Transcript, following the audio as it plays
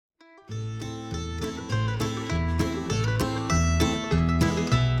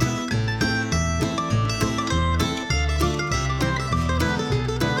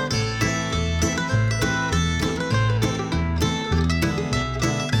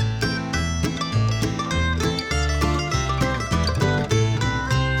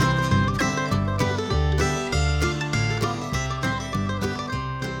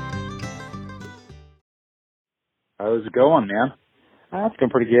How's it going, man? It's going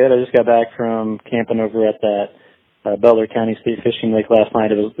pretty good. I just got back from camping over at that Butler County State Fishing Lake last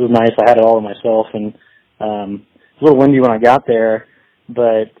night. It was nice. I had it all to myself, and it was a little windy when I got there.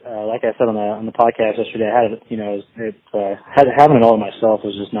 But like I said on the podcast yesterday, I had it. Having it all to myself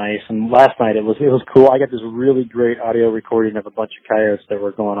was just nice. And last night it was cool. I got this really great audio recording of a bunch of coyotes that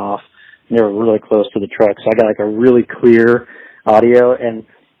were going off, and they were really close to the truck. So I got like a really clear audio, and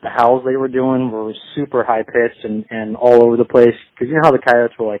the howls they were doing were super high pitched and all over the place. Because you know how the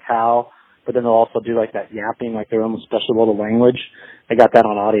coyotes will like howl, but then they'll also do like that yapping, like their own special little language. I got that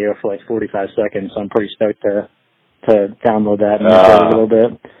on audio for like 45 seconds, so I'm pretty stoked to download that and make it a little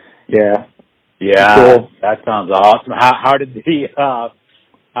bit. Yeah. Yeah, cool. That sounds awesome. How did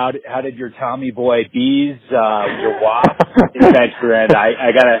how did your Tommy Boy bees, your wasp adventure end?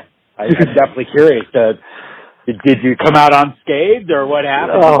 I'm definitely curious. Did you come out unscathed, or what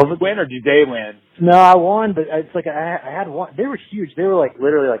happened? Did you win, or did they win? No, I won, but it's like I had one. They were huge. They were like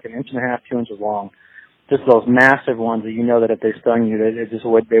literally like 1.5 inches, 2 inches long. Just those massive ones that you know that if they stung you,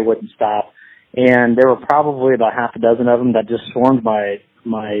 they wouldn't stop. And there were probably about half a dozen of them that just swarmed my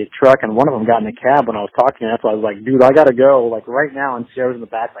truck, and one of them got in the cab when I was talking. That's why I was like, dude, I gotta go, like right now. And Sarah's in the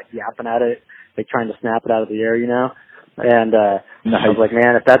back, like yapping at it, like trying to snap it out of the air, you know. And nice. I was like,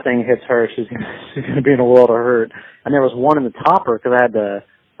 man, if that thing hits her, she's gonna be in a world of hurt. And there was one in the topper because I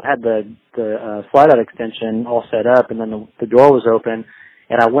had the slide out extension all set up, and then the door was open,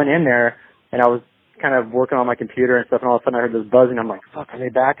 and I went in there and I was kind of working on my computer and stuff, and all of a sudden I heard this buzzing. I'm like, fuck, are they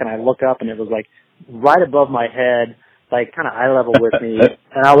back? And I look up, and it was like right above my head, like kind of eye level with me,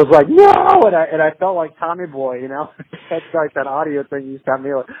 and I was like, no, and I felt like Tommy Boy, you know. That's like that audio thing you used to have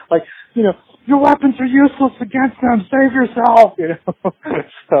me like, you know, your weapons are useless against them. Save yourself, you know.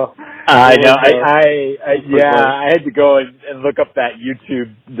 So I know. I had to go and look up that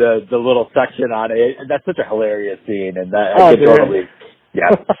YouTube, the little section on it. That's such a hilarious scene, and that I could totally. Yeah,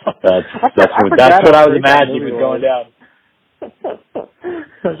 that's what I was imagining was going down.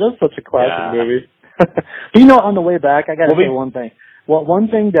 That's such a classic movie. You know, on the way back, I got to say one thing. Well, one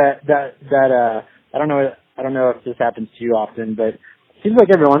thing that I don't know if this happens to you often, but it seems like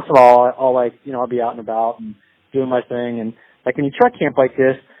every once in a while I'll be out and about and doing my thing, and like when you truck camp like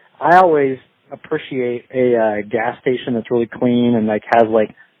this, I always appreciate a gas station that's really clean and like has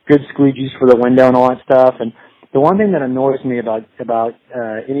like good squeegees for the window and all that stuff. And the one thing that annoys me about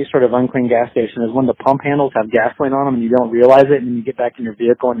any sort of unclean gas station is when the pump handles have gasoline on them and you don't realize it, and then you get back in your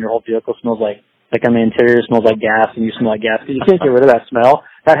vehicle and your whole vehicle smells like on the interior smells like gas, and you smell like gas. You can't get rid of that smell.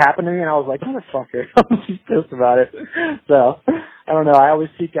 That happened to me, and I was like, motherfucker. I'm just pissed about it. So, I don't know. I always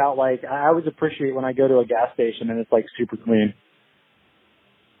seek out, I always appreciate when I go to a gas station and it's, super clean.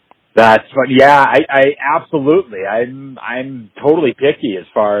 That's funny. Yeah, I absolutely. I'm totally picky as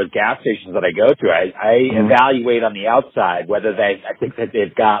far as gas stations that I go to. I evaluate on the outside whether I think that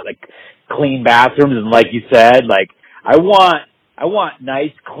they've got, clean bathrooms, and like you said, I want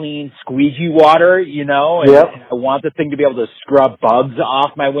nice, clean, squeegee water, you know, and I want the thing to be able to scrub bugs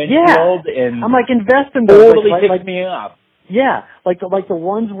off my windshield. Yeah. And I'm invest in those. Totally picks me up. Yeah, like the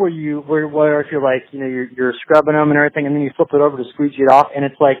ones where if you're you're scrubbing them and everything, and then you flip it over to squeegee it off, and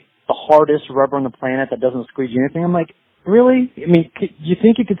it's like the hardest rubber on the planet that doesn't squeegee anything. I'm like, really? I mean, you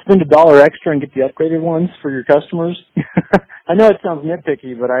think you could spend $1 extra and get the upgraded ones for your customers? I know it sounds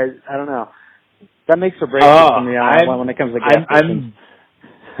nitpicky, but I don't know. That makes or breaks it for me when it comes to gas stations.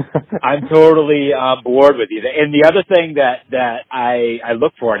 I'm totally on board with you. And the other thing that I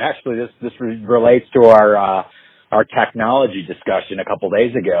look for, and actually this relates to our technology discussion a couple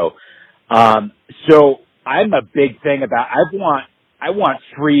days ago. So I'm a big thing about I want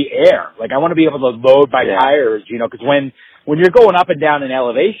free air. I want to be able to load my tires, you know, because when you're going up and down in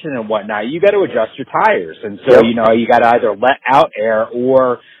elevation and whatnot, you got to adjust your tires, and so you got to either let out air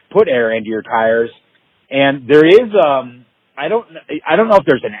or put air into your tires. And there is I don't know if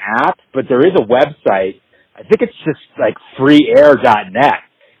there's an app, but there is a website. I think it's just freeair.net,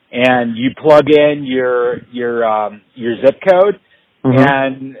 and you plug in your zip code,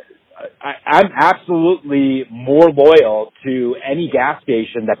 and I'm absolutely more loyal to any gas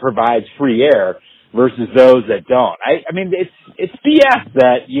station that provides free air versus those that don't. I mean, it's BS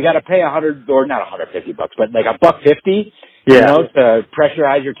that you got to pay $100 or not $150, but $150, you know, to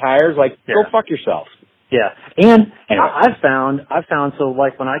pressurize your tires. Go fuck yourself. Yeah, and anyway. I've found so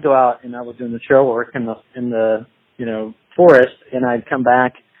when I go out and I was doing the trail work in the forest, and I'd come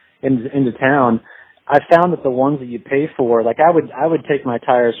back into town, I found that the ones that you pay for, I would take my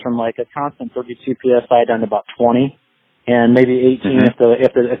tires from a constant 32 psi down to about 20, and maybe 18 if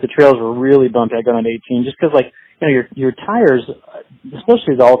the trails were really bumpy. I'd go down to 18 just because your tires,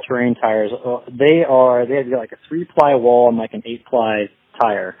 especially the all-terrain tires, they have like a 3-ply wall and like an 8-ply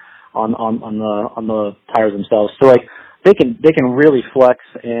tire on the tires themselves. So like they can really flex,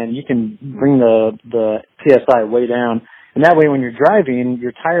 and you can bring the PSI way down. And that way, when you're driving,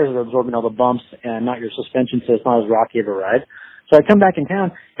 your tires are absorbing all the bumps and not your suspension, so it's not as rocky of a ride. So I'd come back in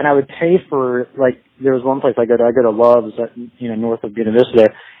town, and I would pay for, like, there was one place I go to Love's, north of Buena Vista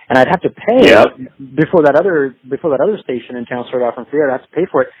there, and I'd have to pay before that other station in town started offering free. I'd have to pay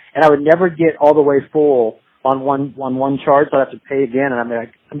for it, and I would never get all the way full on one charge, so I'd have to pay again. And I'm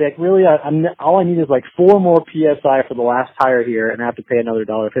like, really? All I need is like 4 more PSI for the last tire here, and I have to pay another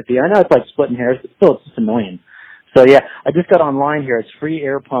 $1.50. I know it's like splitting hairs, but still, it's just annoying. So yeah, I just got online here. It's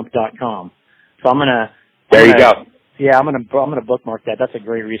freeairpump.com. So There you go. Yeah, I'm gonna bookmark that. That's a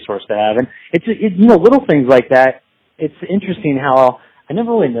great resource to have. And it's little things like that. It's interesting how I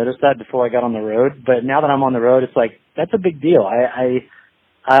never really noticed that before I got on the road, but now that I'm on the road, it's like that's a big deal. I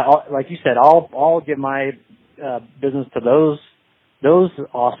like you said, I'll give my business to those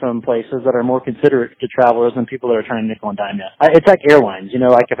awesome places that are more considerate to travelers than people that are trying to nickel and dime you. It's like airlines,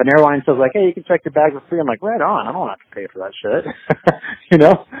 like if an airline says like, hey, you can check your bag for free, I'm like, right on. I don't have to pay for that shit.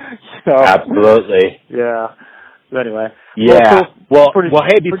 So Absolutely. Yeah. So anyway. Yeah. Well,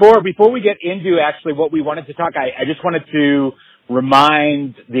 hey, before we get into actually what we wanted to talk, I just wanted to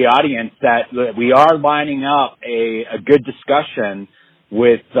remind the audience that we are lining up a good discussion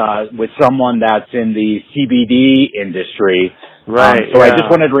with someone that's in the CBD industry. Right. So I just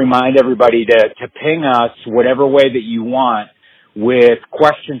wanted to remind everybody to ping us whatever way that you want with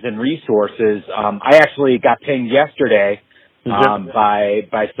questions and resources. I actually got pinged yesterday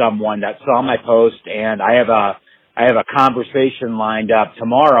by someone that saw my post, and I have a conversation lined up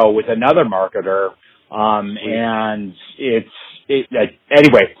tomorrow with another marketer. And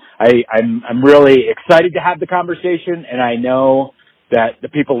anyway, I'm really excited to have the conversation, and I know that the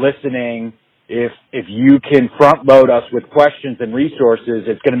people listening, if you can front load us with questions and resources,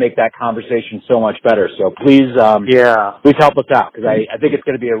 it's going to make that conversation so much better. So please help us out, because I think it's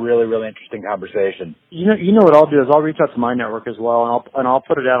going to be a really, really interesting conversation. You know what I'll do is I'll reach out to my network as well, and I'll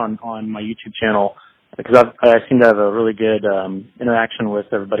put it out on my YouTube channel, because I seem to have a really good interaction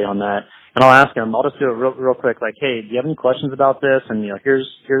with everybody on that. And I'll ask them. I'll just do it real quick, like, hey, do you have any questions about this? And here's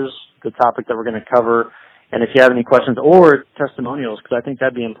the topic that we're going to cover. And if you have any questions or testimonials, because I think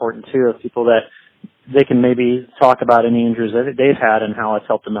that'd be important too, of people that they can maybe talk about any injuries that they've had and how it's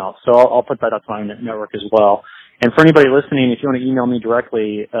helped them out. So I'll put that up on my network as well. And for anybody listening, if you want to email me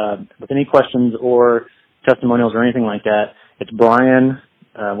directly with any questions or testimonials or anything like that, it's Brian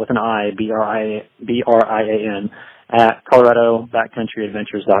with an I, BRIAN at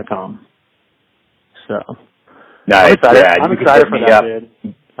ColoradoBackcountryAdventures.com. So nice. I'm excited for that, dude.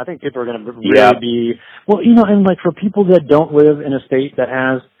 I think people are going to really be, and like for people that don't live in a state that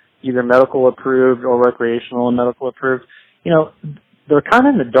has either medical approved or recreational and medical approved, they're kind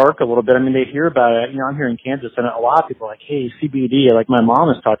of in the dark a little bit. I mean, they hear about it. I'm here in Kansas, and a lot of people are like, hey, CBD, like my mom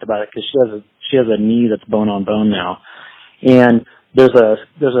has talked about it because she has a knee that's bone on bone now. And there's a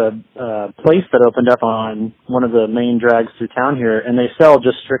place that opened up on one of the main drags through town here, and they sell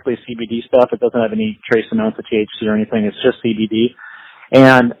just strictly CBD stuff. It doesn't have any trace amounts of THC or anything. It's just CBD.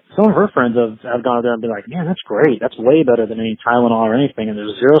 And some of her friends have gone there and been like, man, that's great. That's way better than any Tylenol or anything. And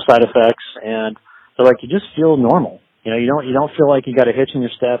there's 0 side effects. And so like, you just feel normal. You don't feel like you got a hitch in your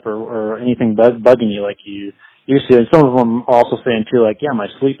step or anything bugging you like you used to. And some of them are also saying too, like, yeah, my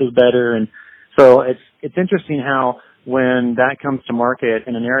sleep is better. And so it's interesting how when that comes to market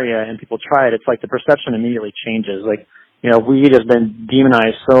in an area and people try it, it's like the perception immediately changes. Like, weed has been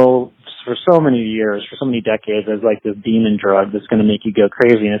demonized for so many years, for so many decades, as like this demon drug that's going to make you go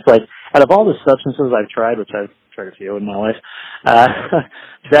crazy. And it's like, out of all the substances I've tried, which I've tried a few in my life,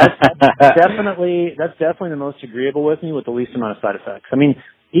 that's definitely the most agreeable with me, with the least amount of side effects. I mean,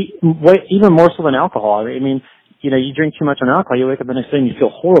 even more so than alcohol. I mean, you drink too much on alcohol, you wake up the next day and you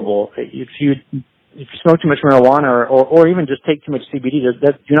feel horrible. If you smoke too much marijuana or even just take too much CBD, you're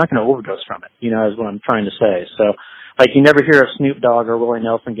not going to overdose from it, is what I'm trying to say. So, like, you never hear of Snoop Dogg or Willie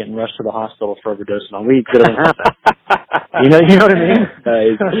Nelson getting rushed to the hospital for overdosing on weed. It doesn't happen. You know what I mean?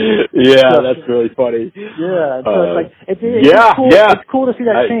 That's really funny. Yeah. So it's like, it's cool. It's cool to see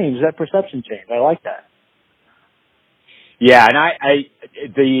that change, that perception change. I like that. Yeah, and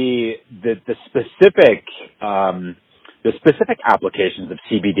the specific applications of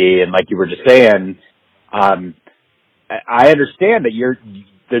CBD, and like you were just saying, I understand that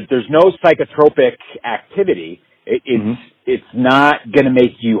there's no psychotropic activity. It's not going to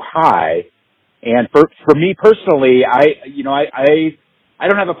make you high. And for me personally, I I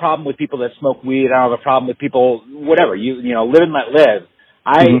don't have a problem with people that smoke weed. I don't have a problem with people, whatever, you know, live and let live.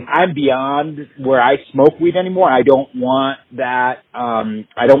 I'm beyond where I smoke weed anymore. I don't want that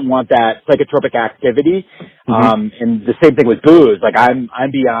psychotropic activity. And the same thing with booze. Like I'm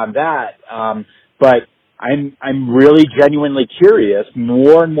beyond that. But I'm really genuinely curious.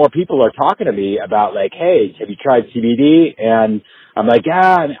 More and more people are talking to me about like, hey, have you tried CBD? And I'm like,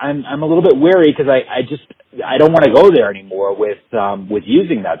 yeah, I'm a little bit wary because I don't want to go there anymore with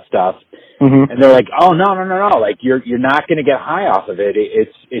using that stuff. And they're like, oh, no. Like you're not going to get high off of it.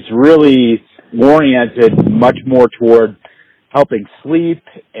 It's really oriented much more toward helping sleep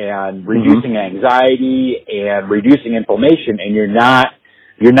and reducing anxiety and reducing inflammation. And you're not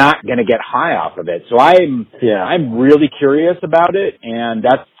going to get high off of it. So I'm really curious about it. And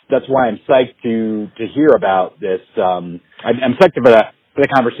that's why I'm psyched to hear about this. I'm psyched for the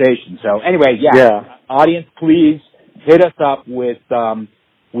conversation. So anyway, audience, please hit us up with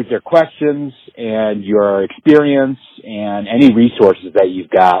your questions and your experience and any resources that you've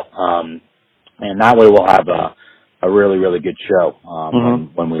got. And that way we'll have a really, really good show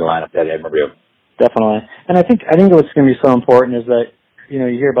when we line up that interview. Definitely. And I think what's going to be so important is that, you know,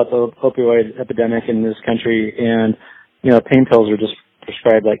 you hear about the opioid epidemic in this country, and, you know, pain pills are just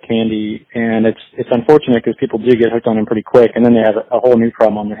prescribed like candy, and it's unfortunate because people do get hooked on them pretty quick, and then they have a whole new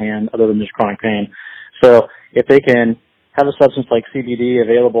problem on their hand other than just chronic pain. So if they can have a substance like CBD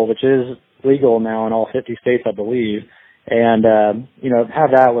available, which is legal now in all 50 states, I believe, and, you know,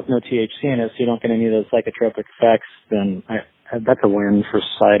 have that with no THC in it so you don't get any of those psychotropic effects, then that's a win for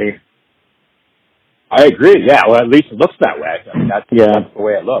society. I agree. Yeah. Well, at least it looks that way. I mean, that's the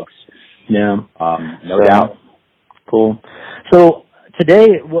way it looks. Yeah. No doubt. Cool. So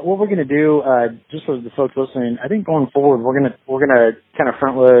today, what we're going to do, just for the folks listening, I think going forward, we're going to kind of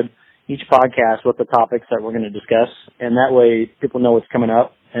front load each podcast with the topics that we're going to discuss, and that way people know what's coming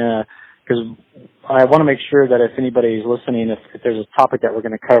up. Because I want to make sure that if anybody's listening, if there's a topic that we're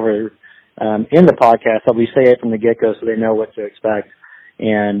going to cover in the podcast, that we say it from the get-go so they know what to expect.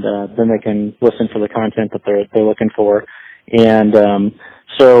 And then they can listen for the content that they're looking for. And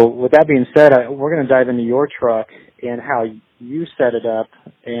so with that being said, we're going to dive into your truck and how you set it up.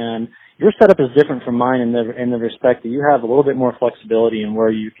 And your setup is different from mine in the respect that you have a little bit more flexibility in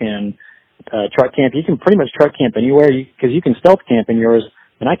where you can truck camp. You can pretty much truck camp anywhere because you can stealth camp in yours.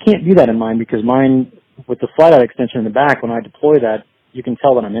 And I can't do that in mine because mine, with the slide-out extension in the back, when I deploy that, you can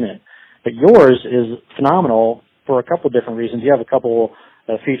tell that I'm in it. But yours is phenomenal for a couple of different reasons. You have a couple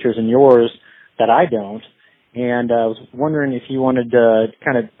features in yours that I don't, and I was wondering if you wanted to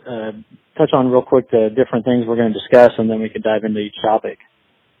kind of touch on real quick the different things we're going to discuss, and then we could dive into each topic.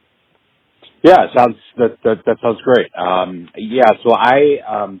 Yeah, that sounds great. So I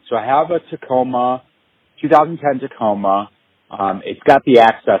have a Tacoma, 2010 Tacoma. It's got the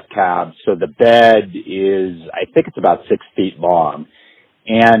access cab, so the bed is, I think it's about 6 feet long,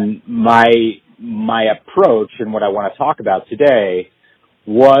 and my approach and what I want to talk about today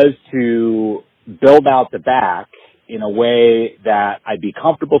was to build out the back in a way that I'd be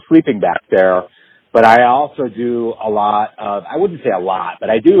comfortable sleeping back there, but I also do a lot of, I wouldn't say a lot, but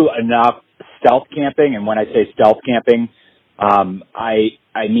I do enough stealth camping. And when I say stealth camping, I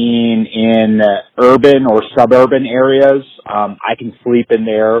mean in urban or suburban areas, I can sleep in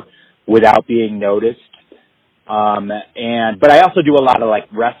there without being noticed. But I also do a lot of like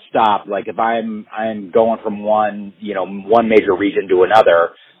rest stop, like if I'm going from one major region to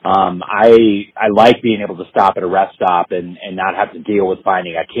another, I like being able to stop at a rest stop and not have to deal with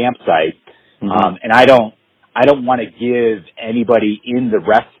finding a campsite. And I don't want to give anybody in the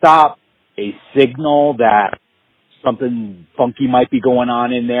rest stop a signal that something funky might be going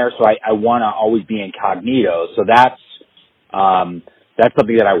on in there. So I want to always be incognito. So that's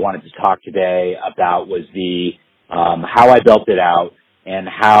something that I wanted to talk today about, was the how I built it out and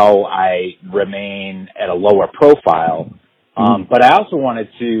how I remain at a lower profile. But I also wanted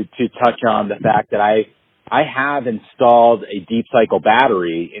to touch on the fact that I have installed a deep cycle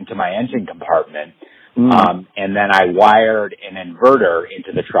battery into my engine compartment, and then I wired an inverter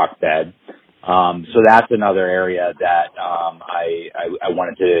into the truck bed. So that's another area that I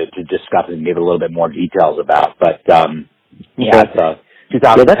wanted to discuss and give a little bit more details about. But it's a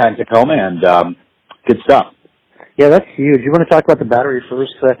 2010 Tacoma, and good stuff. Yeah, that's huge. You want to talk about the battery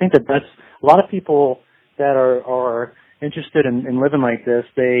first? Because I think that's a lot of people that are interested in living like this.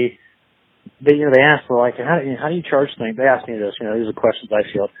 They ask, well, like, how do you charge things? They ask me this. These are questions I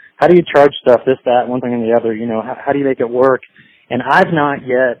field. How do you charge stuff? This, that, one thing and the other. How do you make it work? And I've not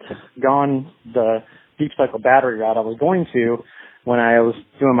yet gone the deep cycle battery route. I was going to when I was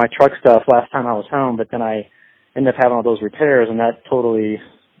doing my truck stuff last time I was home, but then I ended up having all those repairs, and that totally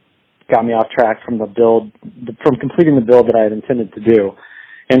got me off track from from completing the build that I had intended to do.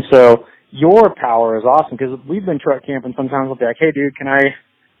 And so your power is awesome, because we've been truck camping sometimes. We'll be like, hey, dude, can I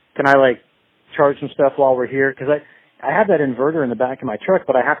like charge some stuff while we're here? Because I have that inverter in the back of my truck,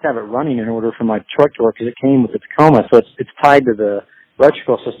 but I have to have it running in order for my truck to work, because it came with its Tacoma, so it's tied to the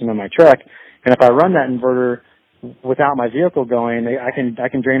electrical system in my truck. And if I run that inverter without my vehicle going, I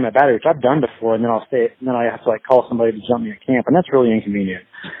can drain my battery, which I've done before, and then I have to like call somebody to jump me at camp, and that's really inconvenient.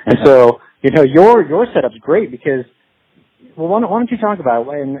 And so, your setup's great, because, well, why don't you talk about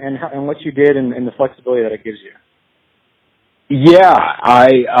it and what you did and the flexibility that it gives you? Yeah,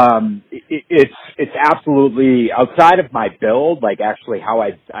 it's absolutely outside of my build, like actually how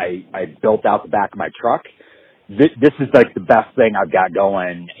I built out the back of my truck. This is like the best thing I've got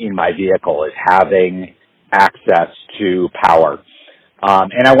going in my vehicle, is having access to power.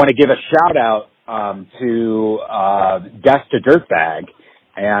 And I want to give a shout out to Desk to Dirtbag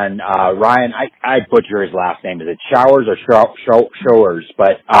and Ryan. I butcher his last name. Is it Showers or Showers?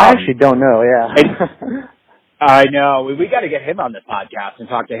 But I actually don't know. Yeah. I know. We got to get him on the podcast and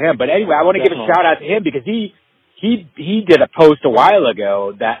talk to him. But anyway, I want to give a shout out to him, because he did a post a while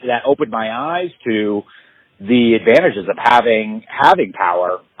ago that opened my eyes to the advantages of having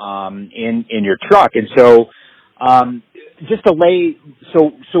power in your truck. And so just to lay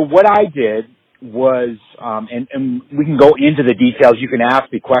so what I did was and we can go into the details. You can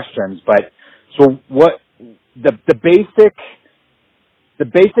ask me questions, but so what the basic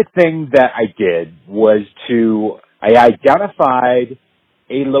thing that I did was I identified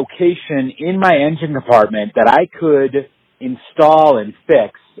a location in my engine compartment that I could install and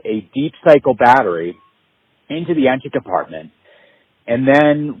fix a deep cycle battery into the engine compartment. And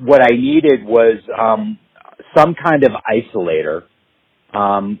then what I needed was some kind of isolator,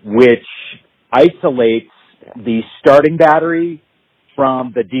 which isolates the starting battery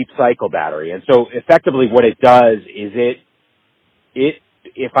from the deep cycle battery. And so effectively what it does is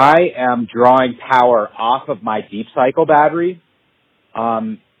if I am drawing power off of my deep cycle battery,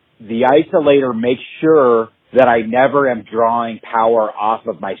 the isolator makes sure that I never am drawing power off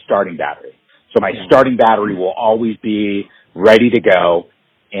of my starting battery. So my starting battery will always be ready to go,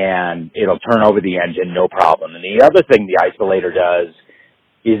 and it'll turn over the engine, no problem. And the other thing the isolator does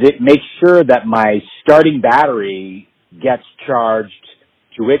is it makes sure that my starting battery gets charged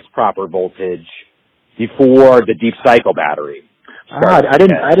to its proper voltage before the deep cycle battery. I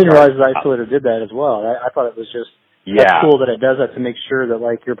didn't realize the isolator did that as well. I thought it was just that's cool that it does that to make sure that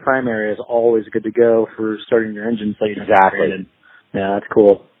like your primary is always good to go for starting your engine. So exactly. Yeah, that's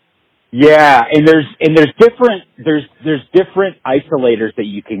cool. Yeah, and there's different isolators that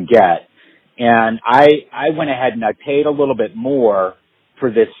you can get, and I went ahead and I paid a little bit more for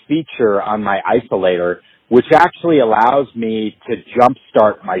this feature on my isolator, which actually allows me to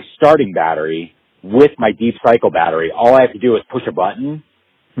jumpstart my starting battery with my deep cycle battery. All I have to do is push a button,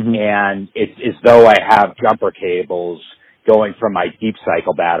 and it's as though I have jumper cables going from my deep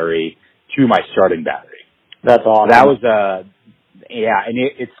cycle battery to my starting battery. That's awesome. That was and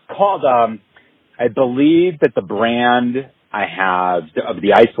it's called, I believe that the brand I have of the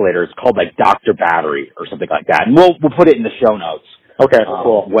isolator is called like Dr. Battery or something like that. And we'll put it in the show notes. Okay,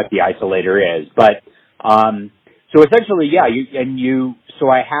 cool. What the isolator is. But, so essentially, so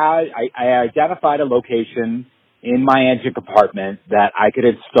I identified a location in my engine compartment that I could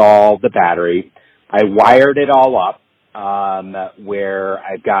install the battery. I wired it all up, where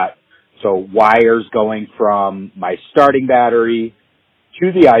I've got, so wires going from my starting battery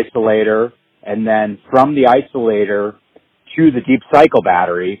to the isolator, and then from the isolator to the deep cycle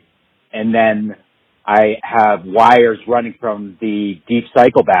battery, and then I have wires running from the deep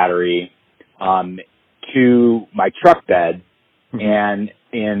cycle battery to my truck bed, and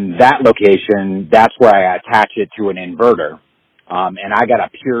in that location, that's where I attach it to an inverter. And I got a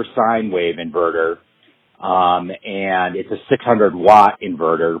pure sine wave inverter, and it's a 600 watt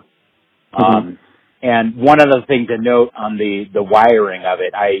inverter. And one other thing to note on the wiring of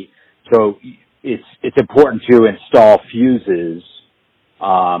it, so it's important to install fuses,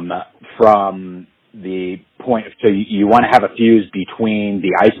 from the point, so you want to have a fuse between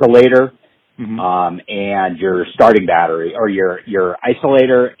the isolator, and your starting battery, or your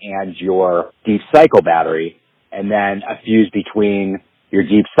isolator and your deep cycle battery, and then a fuse between your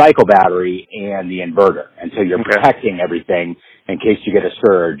deep cycle battery and the inverter. And so you're protecting everything in case you get a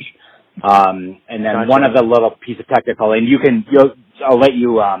surge. And then one of the little piece of technical, and I'll let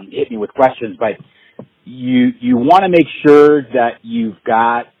you hit me with questions, but you want to make sure that you've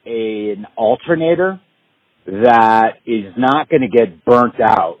got an alternator that is not going to get burnt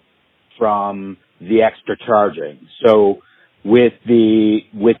out from the extra charging. So with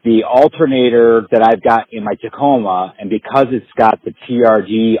the alternator that I've got in my Tacoma, and because it's got the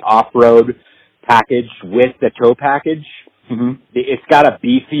TRD off-road package with the tow package, it's got a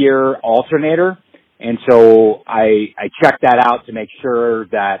beefier alternator. And so I checked that out to make sure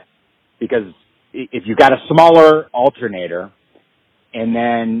that, because if you've got a smaller alternator and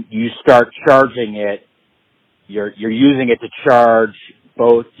then you start charging it, you're using it to charge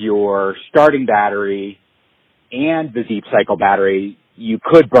both your starting battery and the deep cycle battery, you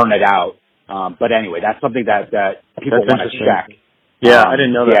could burn it out. But anyway, that's something that people want to check. Yeah, I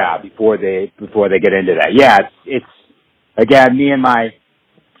didn't know that. Yeah, before they get into that. Yeah, it's again, me and my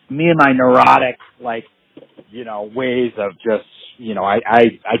neurotic, like, you know, ways of just, you know, I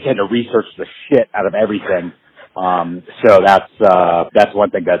tend to research the shit out of everything. So that's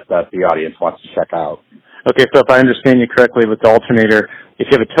one thing that the audience wants to check out. Okay, so if I understand you correctly with the alternator, if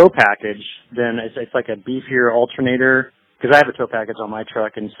you have a tow package, then it's like a beefier alternator, because I have a tow package on my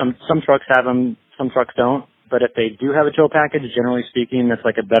truck, and some trucks have them, some trucks don't. But if they do have a tow package, generally speaking, that's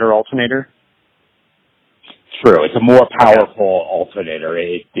like a better alternator. True. It's a more powerful alternator.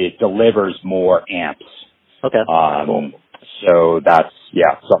 It delivers more amps. Okay. Cool. So that's,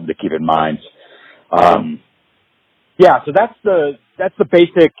 something to keep in mind. So that's the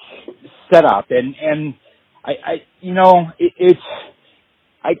basic setup. And I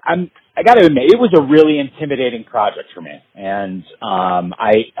gotta admit, it was a really intimidating project for me. And,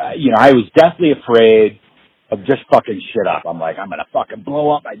 I was definitely afraid of just fucking shit up. I'm like, I'm gonna fucking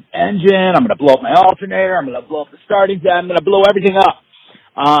blow up my engine. I'm gonna blow up my alternator. I'm gonna blow up the starting jet. I'm gonna blow everything up.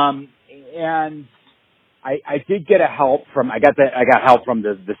 And I did get help from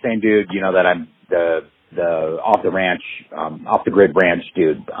the same dude, you know, that I'm the off the grid ranch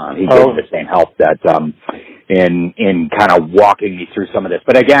dude. He gave me the same help that, in kind of walking me through some of this.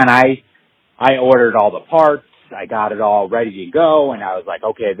 But again, I ordered all the parts. I got it all ready to go. And I was like,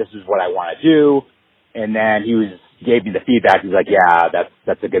 okay, this is what I want to do. And then he gave me the feedback. He's like, yeah,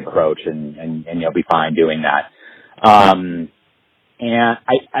 that's a good approach, and you'll be fine doing that. And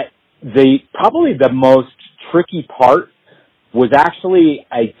probably the most tricky part was actually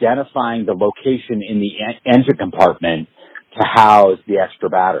identifying the location in the engine compartment to house the extra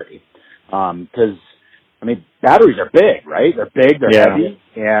battery. 'Cause I mean, batteries are big, right? They're big, they're heavy,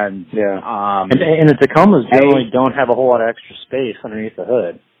 and the Tacomas generally don't have a whole lot of extra space underneath the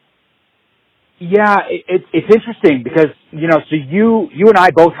hood. Yeah, it's interesting because, you know, so you and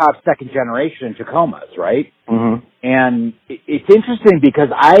I both have second generation Tacomas, right? Mm-hmm. And it's interesting because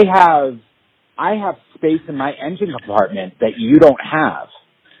I have space in my engine compartment that you don't have.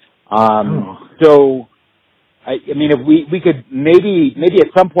 So I mean, if we could maybe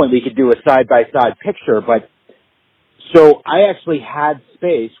at some point we could do a side by side picture, but so I actually had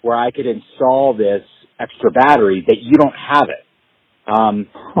space where I could install this extra battery that you don't have it.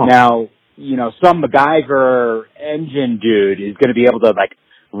 Now, you know, some MacGyver engine dude is going to be able to like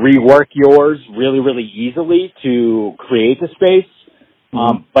rework yours really, really easily to create the space.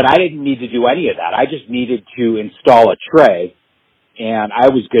 But I didn't need to do any of that. I just needed to install a tray and I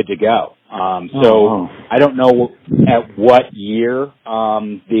was good to go. I don't know at what year,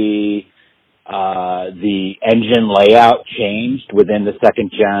 the engine layout changed within the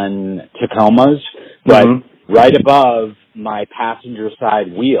second gen Tacomas, but right above my passenger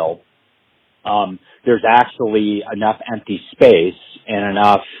side wheel, there's actually enough empty space and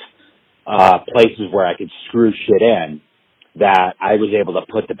enough places where I could screw shit in that I was able to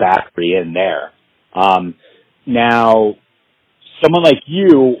put the battery in there. Now, someone like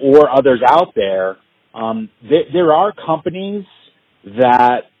you or others out there, there are companies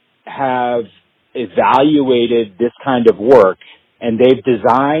that have evaluated this kind of work and they've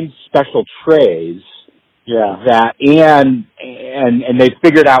designed special trays that and they've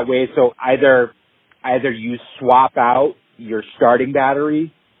figured out ways. So either you swap out your starting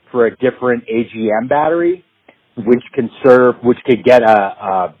battery for a different AGM battery, which could get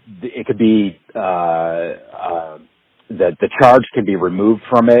the charge can be removed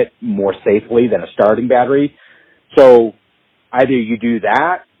from it more safely than a starting battery. So either you do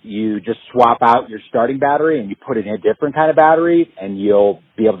that, you just swap out your starting battery and you put in a different kind of battery and you'll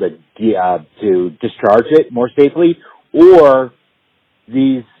be able to discharge it more safely, or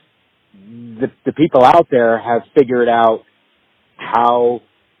the people out there have figured out how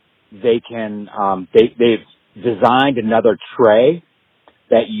they can, they've designed another tray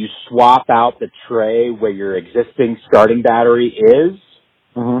that you swap out the tray where your existing starting battery is,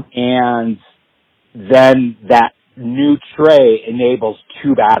 and then that new tray enables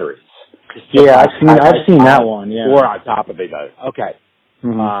two batteries. Yeah, I've seen that one. Yeah, or on top of it. Okay.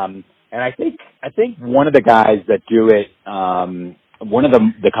 And I think one of the guys that do it, one of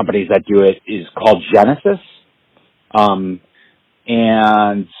the companies that do it is called Genesis. So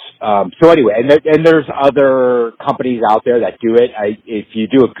anyway, and there's other companies out there that do it. If you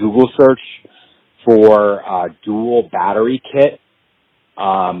do a Google search for dual battery kit,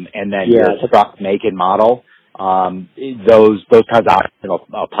 and then your truck make and model, those kinds of options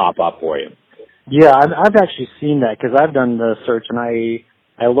will pop up for you. Yeah, I've actually seen that because I've done the search and I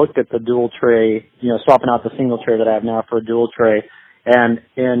looked at the dual tray, swapping out the single tray that I have now for a dual tray. And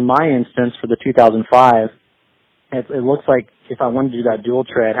in my instance for the 2005, it looks like if I wanted to do that dual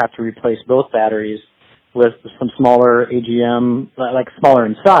tray, I'd have to replace both batteries with some smaller AGM, like smaller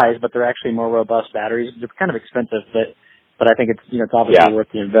in size, but they're actually more robust batteries. They're kind of expensive, but I think it's obviously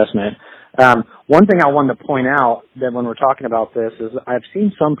worth the investment. One thing I wanted to point out that when we're talking about this is I've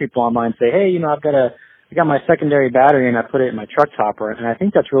seen some people online say, hey, I got my secondary battery and I put it in my truck topper, and I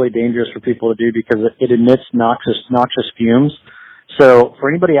think that's really dangerous for people to do because it emits noxious fumes. So for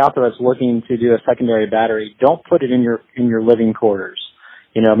anybody out there that's looking to do a secondary battery, don't put it in your living quarters.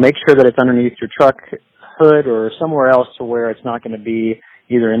 Make sure that it's underneath your truck hood or somewhere else to where it's not going to be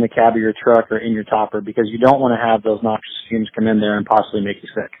either in the cab of your truck or in your topper, because you don't want to have those noxious fumes come in there and possibly make you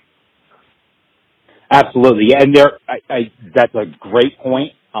sick. Absolutely. And that's a great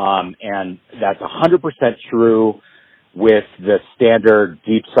point. And that's 100% true with the standard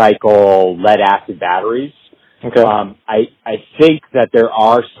deep cycle lead acid batteries. Okay. I think that there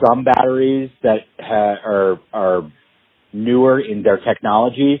are some batteries that are newer in their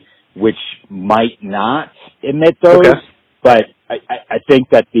technology, which might not emit those. Okay. But I think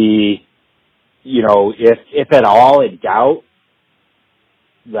that if at all in doubt,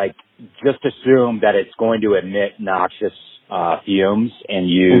 like, just assume that it's going to emit noxious fumes, and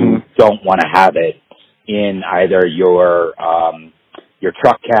you don't want to have it in either your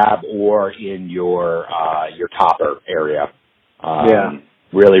truck cab or in your topper area.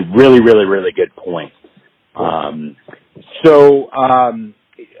 Really, really, really, really good point. Do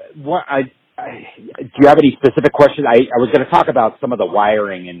you have any specific questions? I was going to talk about some of the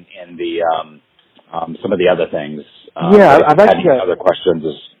wiring and the some of the other things. I've actually got other questions.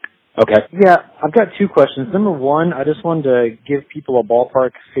 Okay. Yeah, I've got two questions. Number one, I just wanted to give people a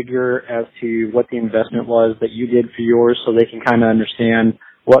ballpark figure as to what the investment was that you did for yours, so they can kind of understand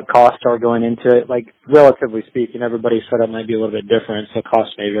what costs are going into it. Like, relatively speaking, everybody's setup might be a little bit different, so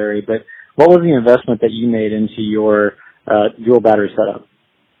costs may vary. But what was the investment that you made into your dual battery setup?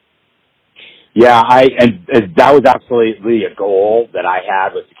 Yeah, and that was absolutely a goal that I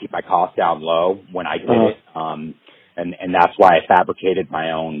had, was to keep my costs down low when I did it. And that's why I fabricated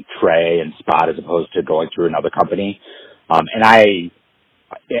my own tray and spot as opposed to going through another company. And I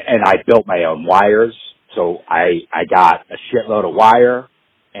built my own wires. So I got a shitload of wire,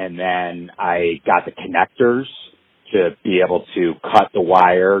 and then I got the connectors to be able to cut the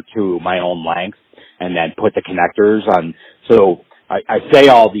wire to my own length and then put the connectors on. So I say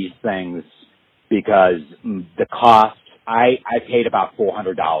all these things because the cost, I paid about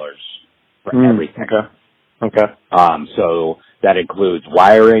 $400 for everything. Okay. So that includes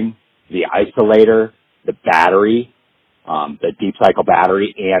wiring, the isolator, the battery, the deep cycle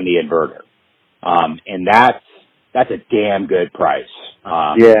battery, and the inverter. And that's a damn good price.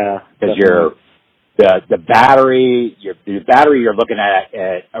 Because the battery, you're looking at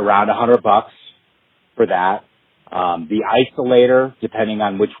around $100 for that. The isolator, depending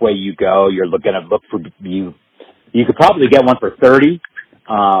on which way you go, you're looking to look for, you could probably get one for $30.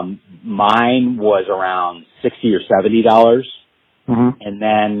 Mine was around $60 or $70. And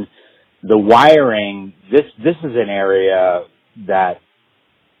then the wiring, this is an area that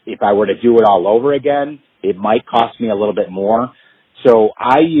if I were to do it all over again, it might cost me a little bit more. So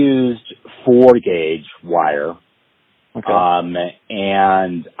I used 4-gauge wire. Okay.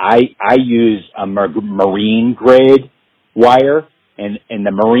 And I use a marine grade wire, and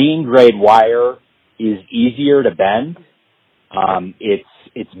the marine grade wire is easier to bend.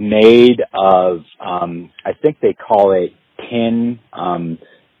 It's made of, I think they call it tin. I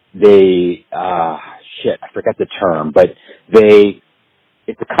forget the term, but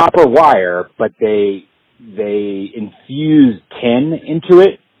it's a copper wire, but they infuse tin into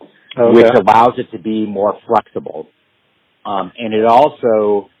it, which allows it to be more flexible. And it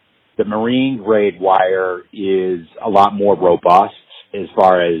also, the marine grade wire is a lot more robust as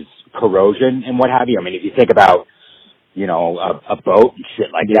far as corrosion and what have you. I mean, if you think about, a boat and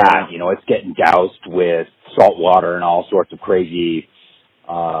shit like that, it's getting doused with salt water and all sorts of crazy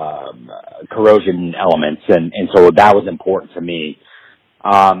corrosion elements, and so that was important to me.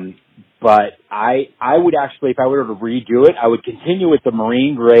 But I would actually, if I were to redo it, I would continue with the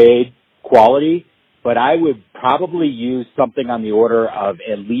marine grade quality, but I would probably use something on the order of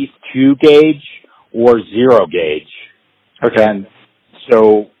at least 2 gauge or 0 gauge. Okay. And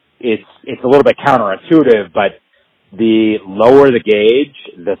so it's a little bit counterintuitive, but the lower the gauge,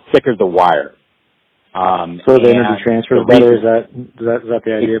 the thicker the wire. So the energy transfer is better. Is that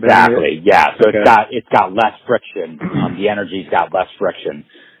the idea? Exactly. Yeah. So okay. It's got less friction. The energy's got less friction.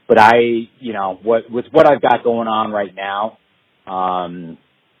 But with what I've got going on right now,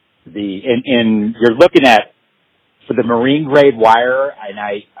 you're looking at for the marine grade wire, and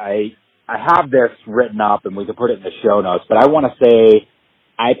I have this written up, and we can put it in the show notes. But I want to say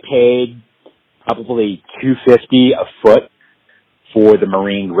I paid probably $250 a foot for the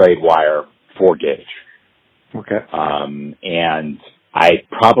marine grade wire, 4 gauge. Okay. And I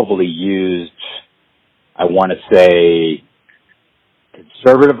probably used, I want to say,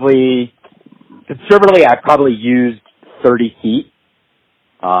 conservatively, I probably used 30 feet.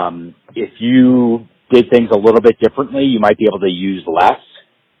 If you did things a little bit differently, you might be able to use less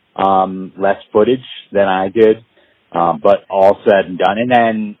footage than I did. But all said and done.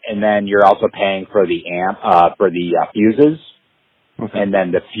 And then you're also paying for the fuses. Okay. And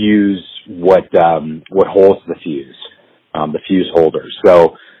then the fuse, what holds the fuse holder.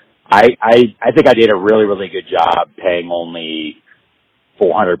 So I think I did a really, really good job paying only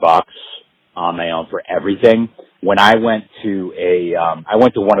 $400 on my own for everything. When I went to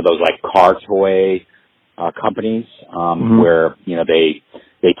one of those like car toy, companies, where,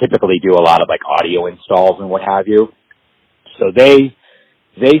 they typically do a lot of like audio installs and what have you. So they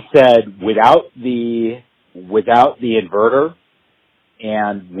said without the inverter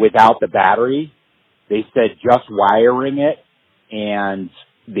and without the battery, they said just wiring it and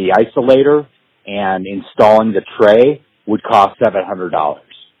the isolator and installing the tray would cost $700.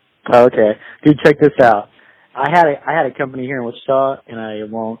 Okay. Dude, check this out. I had a company here in Wichita, and I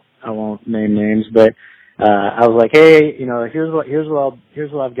won't name names, but I was like, hey, here's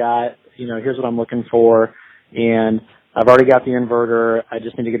what I've got, here's what I'm looking for, and I've already got the inverter. I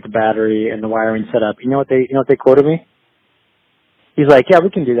just need to get the battery and the wiring set up. You know what they quoted me? He's like, yeah, we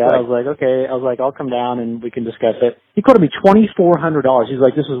can do that. Right. I was like, okay. I was like, I'll come down and we can discuss it. He quoted me $2,400. He's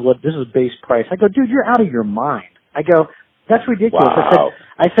like, this is base price. I go, dude, you're out of your mind. I go, that's ridiculous. Wow.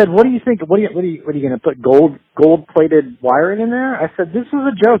 I said, what do you think? What are you going to put gold plated wiring in there? I said, this is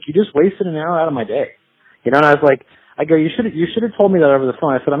a joke. You just wasted an hour out of my day. And I was like, I go, you should have told me that over the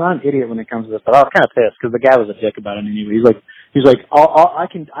phone. I said, I'm not an idiot when it comes to this, but I was kind of pissed because the guy was a dick about it anyway. He's like, I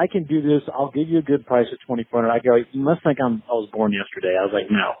can do this. I'll give you a good price at $2,400. I go, you must think I was born yesterday. I was like,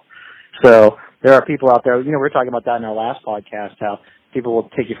 no. So there are people out there, we were talking about that in our last podcast, how people will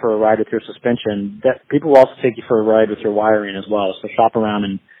take you for a ride with your suspension. That people will also take you for a ride with your wiring as well. So shop around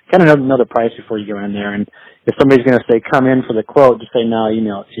and kind of know the price before you go in there. And if somebody's going to say, come in for the quote, just say, no,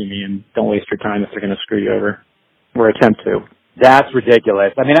 email it to me and don't waste your time if they're going to screw you over or attempt to. That's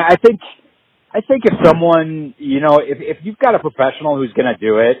ridiculous. I mean, I think if someone, if you've got a professional who's going to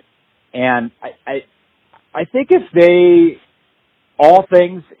do it, and I think if they, all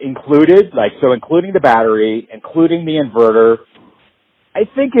things included, like, so including the battery, including the inverter, I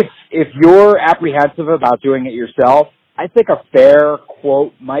think if you're apprehensive about doing it yourself, I think a fair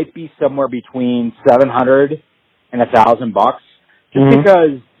quote might be somewhere between $700 and $1,000 just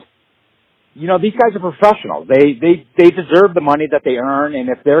because, these guys are professionals. They deserve the money that they earn, and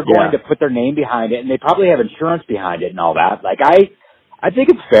if they're going to put their name behind it, and they probably have insurance behind it and all that, like, I think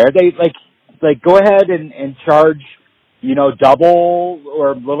it's fair. They like go ahead and charge, double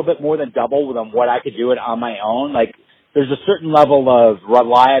or a little bit more than double than what I could do it on my own. Like, there's a certain level of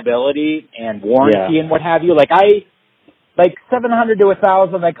reliability and warranty and what have you. Like, 700 to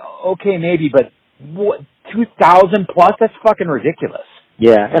 1,000, like, okay, maybe, but what, 2,000 plus? That's fucking ridiculous.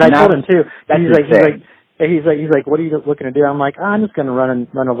 Yeah, and I told him too. He's like, what are you looking to do? I'm like, I'm just going to run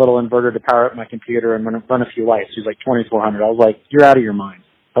a little inverter to power up my computer and run a few lights. He's like, $2,400. I was like, you're out of your mind.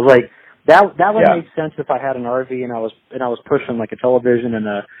 I was like, that would make sense if I had an RV and I was pushing like a television and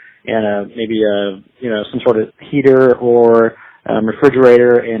maybe some sort of heater or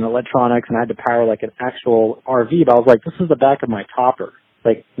refrigerator and electronics, and I had to power like an actual RV. But I was like, this is the back of my topper.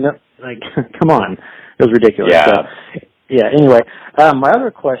 Like, no, like, come on, it was ridiculous. Yeah. So, yeah. Anyway, my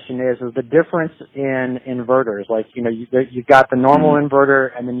other question is the difference in inverters. Like, you've got the normal inverter,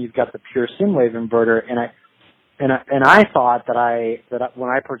 and then you've got the pure sine wave inverter. And I thought that when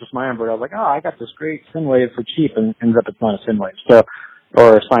I purchased my inverter, I was like, oh, I got this great sine wave for cheap, and ends up it's not a sine wave,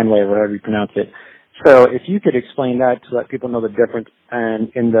 or a sine wave, whatever you pronounce it. So if you could explain that to let people know the difference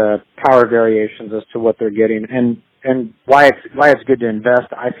and in the power variations as to what they're getting, and why it's good to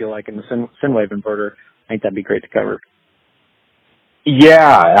invest, I feel like, in the sine wave inverter, I think that'd be great to cover.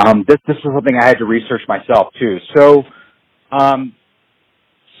 Yeah, this is something I had to research myself too. So,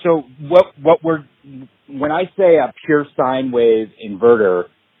 so when I say a pure sine wave inverter,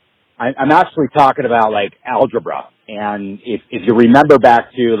 I'm actually talking about like algebra. And if you remember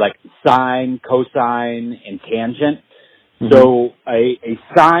back to like sine, cosine, and tangent, so a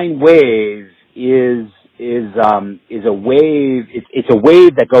sine wave is a wave. It's a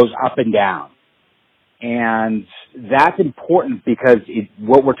wave that goes up and down. And that's important because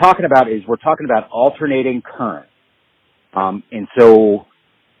what we're talking about is we're talking about alternating current. And so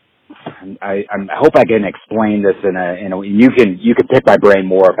I hope I can explain this in a you can pick my brain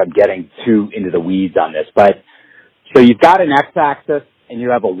more if I'm getting too into the weeds on this. But so you've got an x-axis and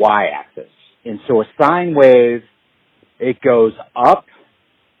you have a y-axis. And so a sine wave, it goes up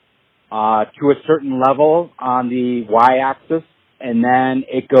to a certain level on the y-axis, and then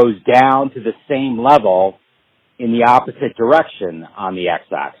it goes down to the same level in the opposite direction on the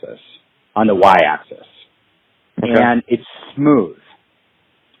x-axis, on the y-axis. Okay. And it's smooth.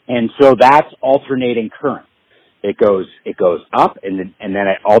 And so that's alternating current. It goes up and then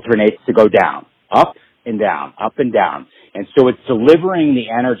it alternates to go down, up and down, up and down. And so it's delivering the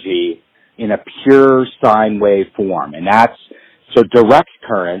energy in a pure sine wave form. And so direct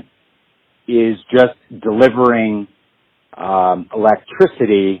current is just delivering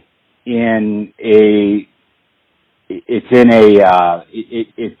electricity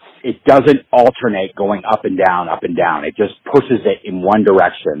it doesn't alternate going up and down, up and down. It just pushes it in one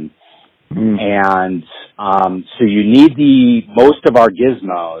direction. And so you need most of our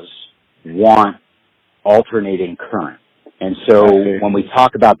gizmos want alternating current. And so when we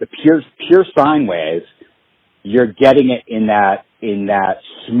talk about the pure sine wave, you're getting it in that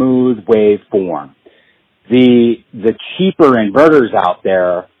smooth wave form. The cheaper inverters out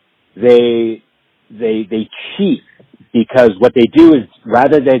there, they cheat, because what they do is,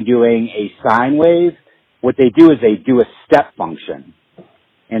 rather than doing a sine wave, what they do is they do a step function.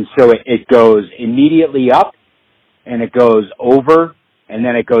 And so it goes immediately up, and it goes over, and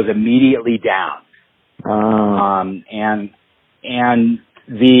then it goes immediately down. And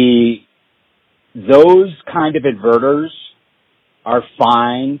those kind of inverters are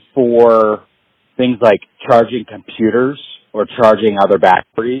fine for things like charging computers or charging other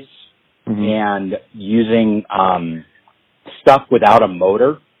batteries and using stuff without a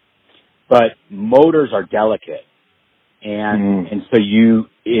motor. But motors are delicate. And so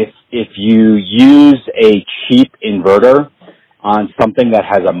if you use a cheap inverter on something that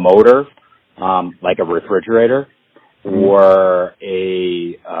has a motor, like a refrigerator, or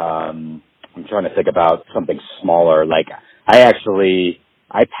I'm trying to think about something smaller. Like I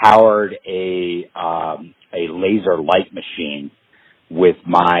powered a laser light machine with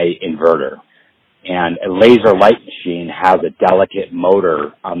my inverter. And a laser light machine has a delicate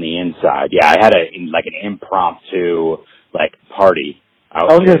motor on the inside. Yeah, I had an impromptu party. I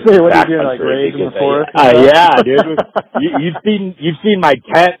was gonna say, what are you doing, like raising the forest? Yeah, dude. You've seen my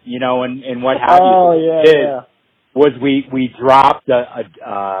tent, and what have you. Oh yeah. Was we dropped a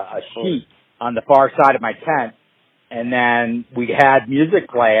sheet on the far side of my tent, and then we had music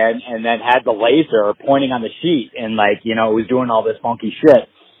playing, and then had the laser pointing on the sheet, and it was doing all this funky shit.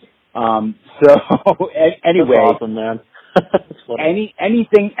 So anyway, that's awesome, man.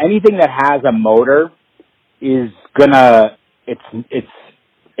 anything that has a motor is gonna, it's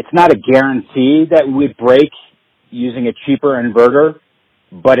not a guarantee that we'd break using a cheaper inverter,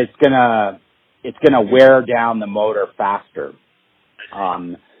 but it's gonna wear down the motor faster,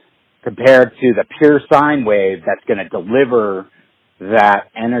 compared to the pure sine wave that's gonna deliver that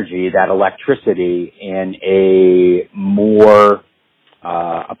energy, that electricity, in a more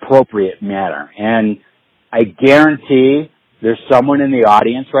appropriate manner. And I guarantee there's someone in the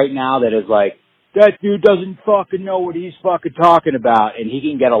audience right now that is like, that dude doesn't fucking know what he's fucking talking about, and he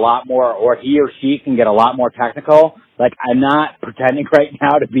can get a lot more, or he or she can get a lot more technical. I'm not pretending right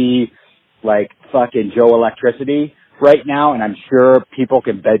now to be fucking Joe Electricity right now, and I'm sure people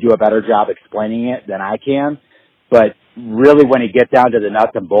can do a better job explaining it than I can. But really, when you get down to the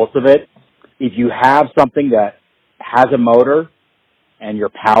nuts and bolts of it, if you have something that has a motor and you're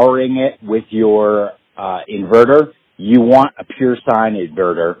powering it with your inverter, you want a pure sine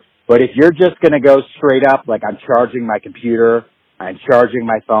inverter. But if you're just going to go straight up, I'm charging my computer, I'm charging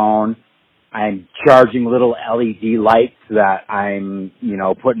my phone, I'm charging little LED lights that I'm,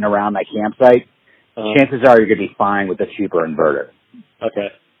 putting around my campsite, chances are you're going to be fine with a cheaper inverter.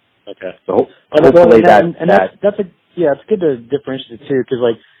 Okay. So hopefully it's good to differentiate too, because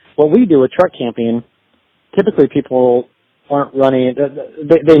what we do with truck camping, typically people aren't running.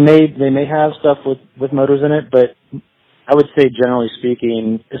 They may have stuff with motors in it, but I would say generally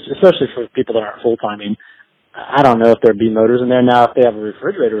speaking, especially for people that aren't full-timing, I don't know if there'd be motors in there. Now, if they have a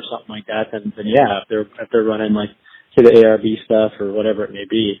refrigerator or something like that, then yeah, if they're running like, say, the ARB stuff or whatever it may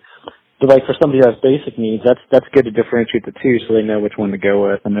be. But like for somebody who has basic needs, that's good to differentiate the two so they know which one to go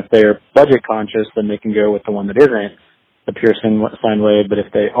with. And if they're budget conscious, then they can go with the one that isn't the pure sine wave. But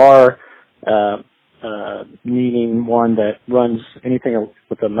if they are needing one that runs anything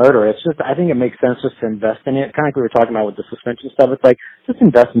with a motor, it's just, I think it makes sense just to invest in it. Kind of like we were talking about with the suspension stuff. It's like, just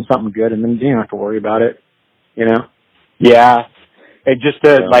invest in something good and then you don't have to worry about it, you know? Yeah. And just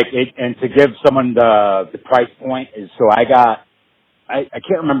to and to give someone the price point is, so I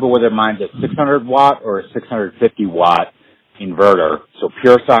can't remember whether mine's a 600 watt or a 650 watt inverter. So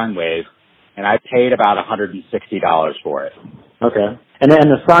pure sine wave. And I paid about $160 for it. Okay. And then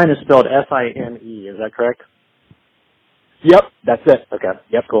the sign is spelled SINE, is that correct? Yep, that's it. Okay.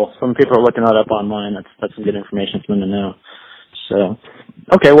 Yep, cool. Some people are looking that up online. That's some good information for them to know. So,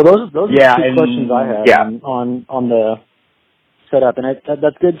 okay, well those are the two questions I have on the setup, and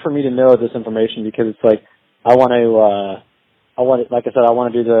that's good for me to know this information because it's like I want to, like I said, I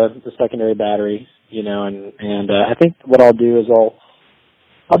want to do the secondary battery, you know, and I think what I'll do is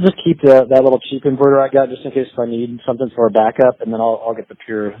I'll just keep that little cheap inverter I got just in case if I need something for a backup, and then I'll get the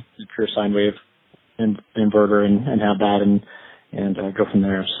pure sine wave inverter and have that and go from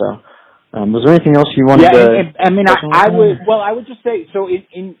there. So, was there anything else you wanted to? Yeah, I mean, I would just say, so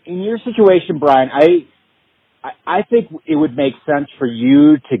in your situation, Brian, I think it would make sense for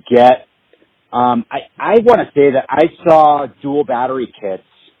you to get. I want to say that I saw dual battery kits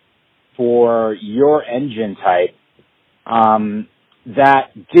for your engine type. That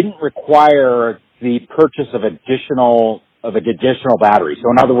didn't require the purchase of an additional battery.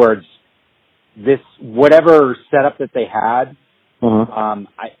 So in other words, this whatever setup that they had,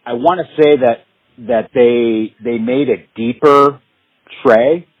 I want to say that they made a deeper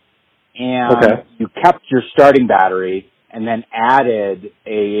tray, and you kept your starting battery and then added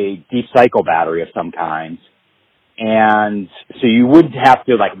a deep cycle battery of some kind. And so you wouldn't have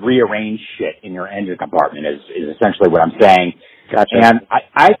to like rearrange shit in your engine compartment is essentially what I'm saying. Gotcha. And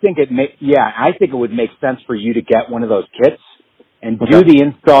I think I think it would make sense for you to get one of those kits and do the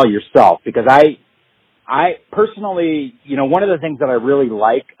install yourself, because I personally, you know, one of the things that I really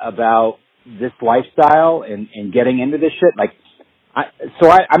like about this lifestyle and getting into this shit, like,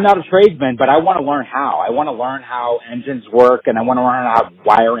 I'm not a tradesman, but I want to learn how. I want to learn how engines work, and I want to learn how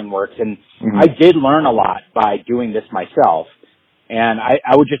wiring works. And I did learn a lot by doing this myself. And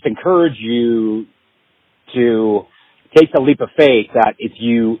I would just encourage you to take the leap of faith that if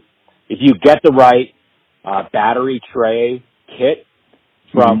you get the right battery tray kit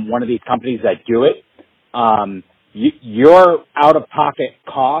from one of these companies that do it, your out-of-pocket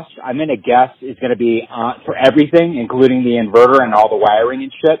cost, I'm going to guess, is going to be for everything, including the inverter and all the wiring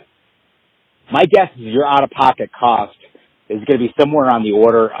and shit. My guess is your out-of-pocket cost is going to be somewhere on the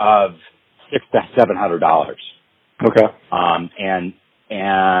order of $600 to $700. Okay.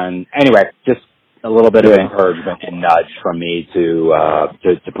 And anyway, just a little bit of encouragement and nudge from me to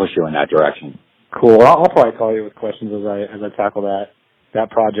push you in that direction. Cool. I'll probably call you with questions as I tackle that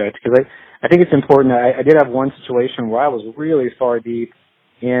project, because I think it's important. I did have one situation where I was really far deep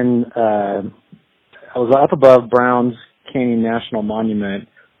in, I was up above Browns Canyon National Monument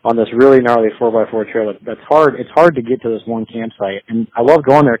on this really gnarly 4x4 trail. It's hard to get to this one campsite. And I love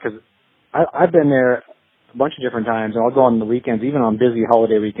going there because I've been there a bunch of different times, and I'll go on the weekends, even on busy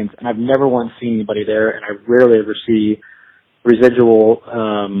holiday weekends, and I've never once seen anybody there, and I rarely ever see residual,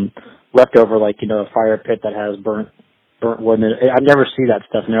 leftover, like, you know, a fire pit that has burnt wood. I never see that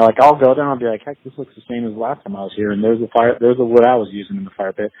stuff, and they're like, I'll go there and I'll be like, heck, this looks the same as last time I was here, and there's the wood I was using in the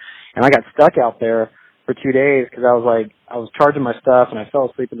fire pit. And I got stuck out there for 2 days because I was charging my stuff, and I fell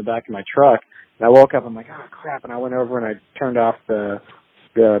asleep in the back of my truck, and I woke up, I'm like, oh crap, and I went over and I turned off the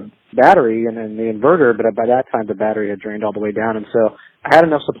battery and then the inverter, but by that time the battery had drained all the way down, and so I had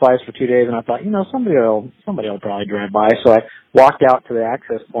enough supplies for 2 days, and I thought, you know, somebody will probably drive by. So I walked out to the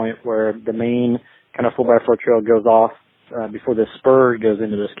access point where the main kind of 4x4 trail goes off before the spur goes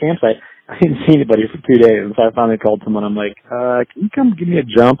into this campsite. I didn't see anybody for 2 days, and so I finally called someone. I'm like, can you come give me a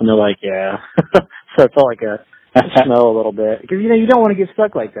jump? And they're like, yeah. So it felt like a snow a little bit, because, you know, you don't want to get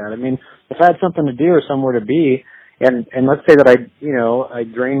stuck like that. I mean, if I had something to do or somewhere to be, and let's say that I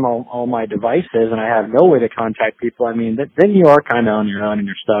drain all my devices and I have no way to contact people, I mean, then you are kind of on your own and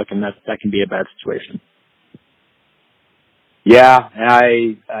you're stuck, and that can be a bad situation. Yeah, and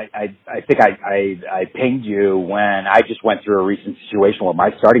I think I pinged you when I just went through a recent situation where my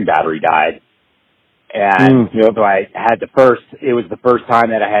starting battery died, and so I had it was the first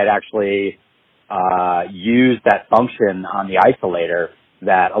time that I had actually use that function on the isolator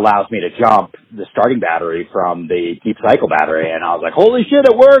that allows me to jump the starting battery from the deep cycle battery. And I was like, holy shit,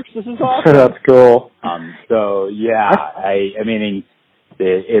 it works. This is awesome. That's cool. So yeah, I mean,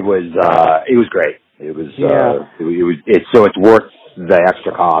 it was great. It was, so it's worth the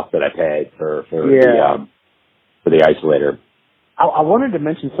extra cost that I paid for the isolator. I wanted to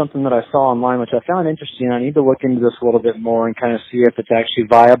mention something that I saw online, which I found interesting. I need to look into this a little bit more and kind of see if it's actually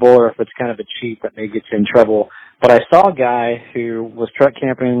viable or if it's kind of a cheat that may get you in trouble. But I saw a guy who was truck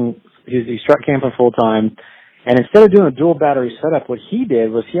camping. He's truck camping full time, and instead of doing a dual battery setup, what he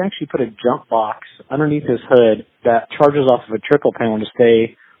did was he actually put a jump box underneath his hood that charges off of a trickle panel to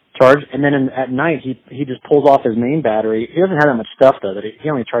stay charged. And then at night, he just pulls off his main battery. He doesn't have that much stuff though. That he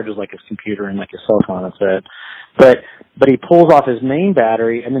only charges like his computer and like his cell phone. That's it. But he pulls off his main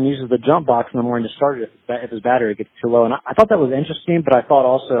battery and then uses the jump box in the morning to start it if his battery gets too low. And I thought that was interesting, but I thought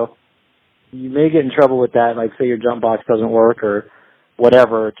also you may get in trouble with that. Like say your jump box doesn't work or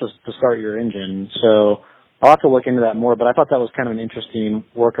whatever to start your engine. So I'll have to look into that more. But I thought that was kind of an interesting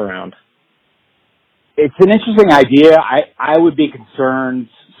workaround. It's an interesting idea. I would be concerned.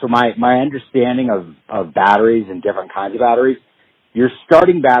 So my understanding of batteries and different kinds of batteries, your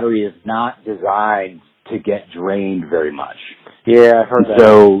starting battery is not designed to get drained very much. Yeah, I've heard that.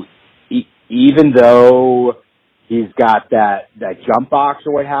 So even though he's got that jump box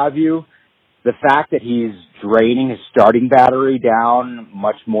or what have you, the fact that he's draining his starting battery down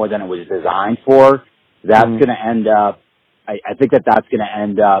much more than it was designed for, that's going to end up, I think that's going to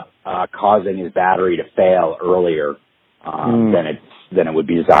end up causing his battery to fail earlier than it would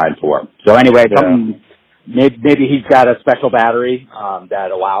be designed for. So anyway, maybe he's got a special battery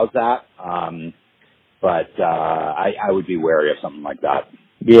that allows that. But I would be wary of something like that.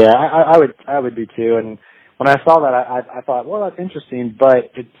 Yeah, I would do too. And when I saw that, I thought, well, that's interesting,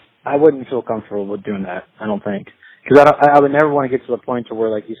 but I wouldn't feel comfortable with doing that. I don't think, because I would never want to get to the point to where,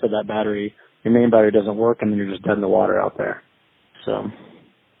 like you said, that battery, your main battery doesn't work, and then you're just dead in the water out there. So.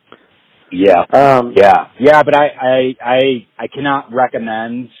 Yeah. But I cannot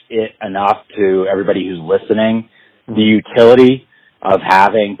recommend it enough to everybody who's listening. The utility of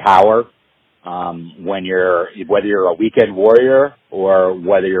having power. Whether you're a weekend warrior or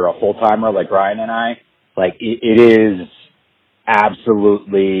whether you're a full timer like Brian and I, like it is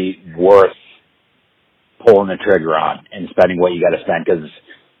absolutely worth pulling the trigger on and spending what you got to spend, because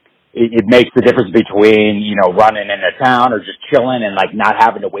it makes the difference between, running into town or just chilling and like not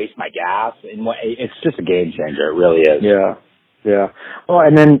having to waste my gas. And it's just a game changer. It really is. Yeah. Well,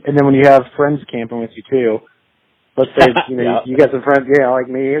 and then when you have friends camping with you too, let's say, you got some friends, like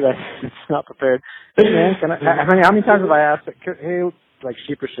me, that's not prepared. Hey man, how many times have I asked, hey, like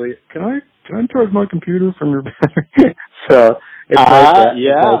sheepishly, can I charge my computer from your battery? So it's like that.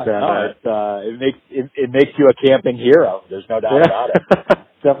 Yeah. It makes you a camping hero. There's no doubt about it.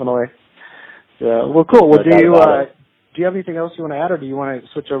 Definitely. Yeah. Well, cool. Well, do you have anything else you want to add, or do you want to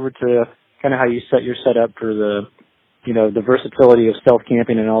switch over to kind of how you set your setup for the versatility of stealth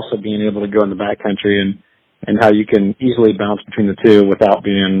camping and also being able to go in the backcountry and how you can easily bounce between the two without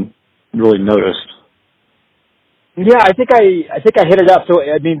being really noticed? Yeah, I think I hit it up. So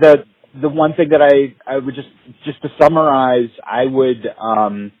I mean, the one thing that I would just to summarize, I would err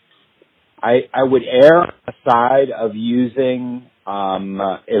on the side of using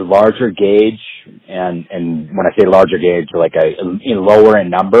a larger gauge, and when I say larger gauge, like a lower in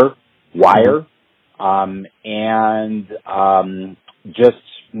number wire, and just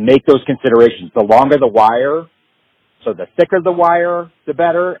make those considerations. The longer the wire, so the thicker the wire, the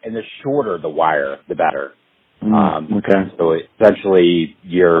better, and the shorter the wire, the better. Okay. So essentially,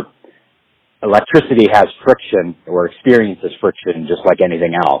 your electricity has friction or experiences friction just like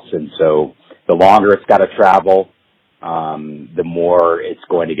anything else. And so the longer it's got to travel, the more it's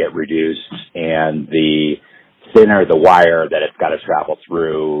going to get reduced, and the thinner the wire that it's got to travel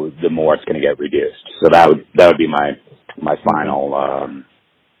through, the more it's going to get reduced. So that would be my final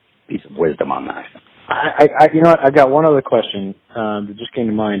piece of wisdom on that. You know what? I've got one other question that just came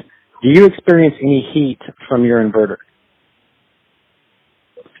to mind. Do you experience any heat from your inverter?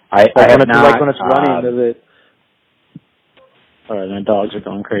 I have not. Like when it's running, does it? Sorry, my dogs are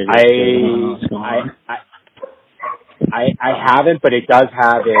going crazy. I haven't, but it does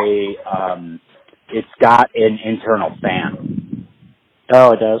have it's got an internal fan.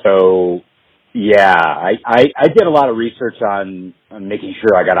 Oh, it does? So, yeah, I did a lot of research on making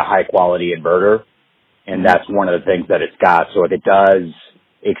sure I got a high quality inverter, and that's one of the things that it's got. So if it does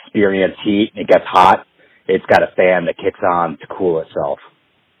experience heat and it gets hot, it's got a fan that kicks on to cool itself.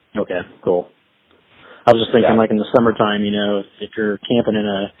 Okay, cool. I was just thinking, like in the summertime, if you're camping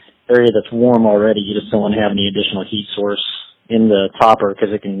in area that's warm already. You just don't want to have any additional heat source in the topper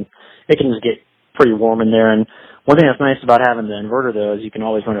because it can just get pretty warm in there. And one thing that's nice about having the inverter, though, is you can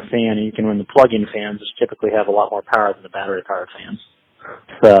always run a fan, and you can run the plug-in fans, which typically have a lot more power than the battery-powered fans.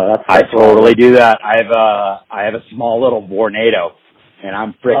 So I totally do that. I have a small little Vornado, and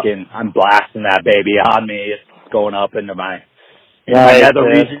I'm blasting that baby on me. It's going up into my nether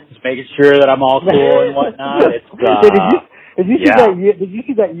regions, making sure that I'm all cool and whatnot. It's did you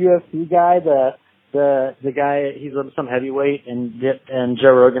see that UFC guy? The guy, he's some heavyweight, and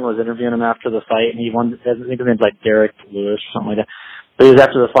Joe Rogan was interviewing him after the fight, and he won. I think his name's like Derek Lewis or something like that. But he was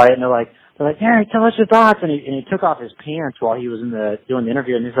after the fight, and they're like, Derek, tell us your thoughts. And he took off his pants while he was doing the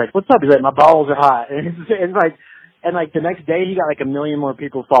interview, and he's like, what's up? He's like, my balls are hot. And it's like, and like the next day, he got like 1 million more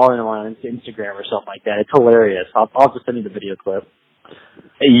people following him on Instagram or something like that. It's hilarious. I'll just send you the video clip.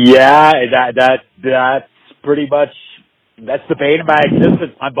 Yeah, that's pretty much. That's the bane of my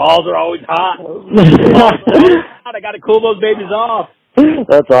existence. My balls are always hot. I got to cool those babies off.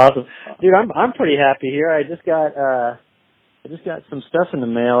 That's awesome, dude. I'm pretty happy here. I just got some stuff in the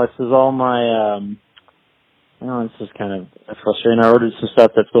mail. This is all my. This is kind of frustrating. I ordered some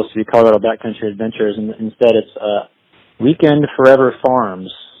stuff that's supposed to be Colorado Backcountry Adventures, and instead it's Weekend Forever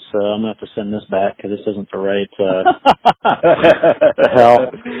Farms. So I'm gonna have to send this back because this isn't the right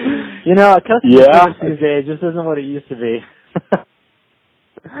hell. Customer service these days just isn't what it used to be.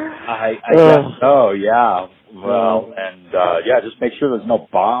 I guess so. Yeah. Well, and just make sure there's no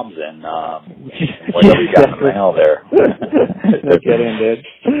bombs in whatever you got in the mail there. No kidding, dude.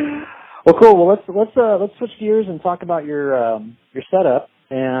 Well, cool. Well, let's switch gears and talk about your setup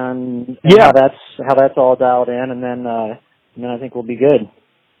and how that's all dialed in, and then I think we'll be good.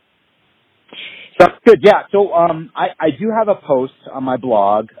 Sounds good. Yeah. So I do have a post on my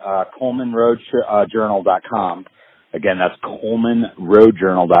blog, ColemanRoadJournal.com. Again, that's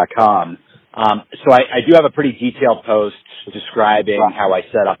ColemanRoadJournal.com. So I do have a pretty detailed post describing how I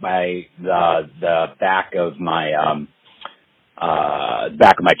set up the back of my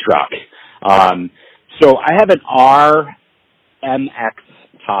truck. So I have an RMX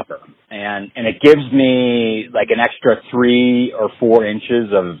topper, and it gives me like an extra 3 or 4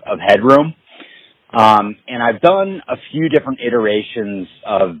 inches of headroom. And I've done a few different iterations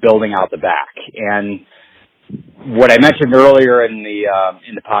of building out the back. And what I mentioned earlier in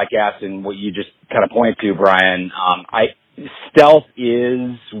the podcast and what you just kind of pointed to, Brian, stealth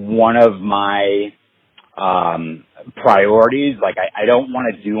is one of my priorities. Like I don't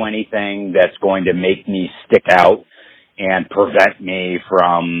want to do anything that's going to make me stick out and prevent me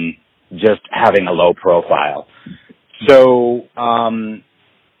from just having a low profile. So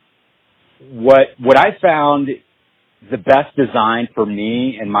what I found the best design for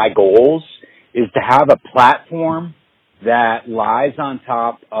me and my goals is to have a platform that lies on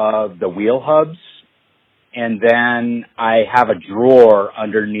top of the wheel hubs, and then I have a drawer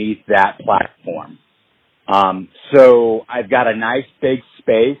underneath that platform. So I've got a nice big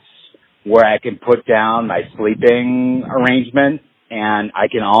space where I can put down my sleeping arrangement, and I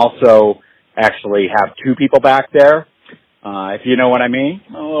can also actually have 2 people back there. If you know what I mean,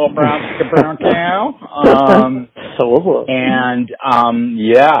 a little brown cow.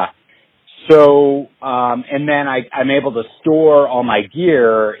 So, and then I'm able to store all my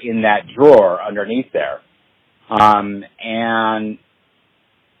gear in that drawer underneath there. And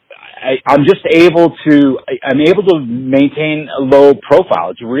I'm able to maintain a low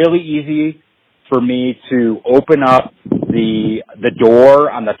profile. It's really easy for me to open up the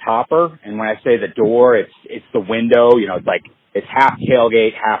door on the topper. And when I say the door, it's the window, it's half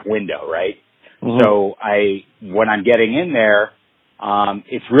tailgate, half window, right? Mm-hmm. So when I'm getting in there,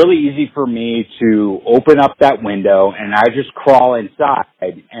 it's really easy for me to open up that window and I just crawl inside,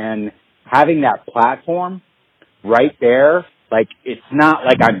 and having that platform right there, like it's not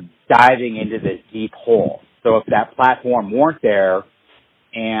like I'm diving into this deep hole. So if that platform weren't there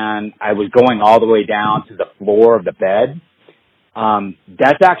and I was going all the way down to the floor of the bed,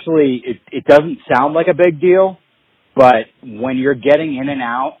 that's actually, it doesn't sound like a big deal, but when you're getting in and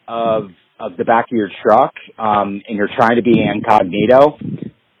out of the back of your truck, and you're trying to be incognito,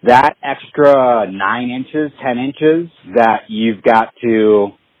 that extra 9 inches, 10 inches that you've got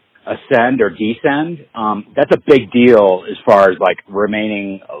to ascend or descend, that's a big deal as far as like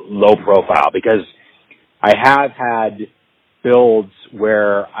remaining low profile, because I have had builds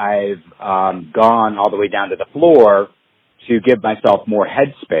where I've gone all the way down to the floor to give myself more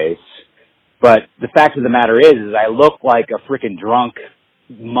headspace. But the fact of the matter is I look like a freaking drunk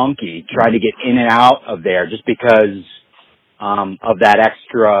monkey trying to get in and out of there just because of that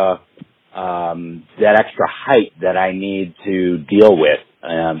extra height that I need to deal with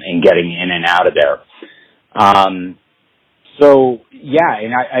and getting in and out of there. So yeah,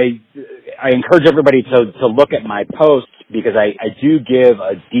 and I encourage everybody to look at my posts, because I do give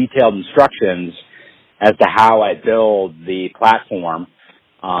a detailed instructions as to how I build the platform,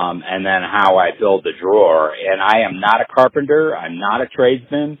 and then how I build the drawer. And I am not a carpenter. I'm not a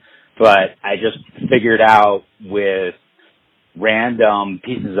tradesman, but I just figured out with random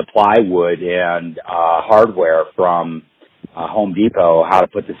pieces of plywood and hardware from Home Depot how to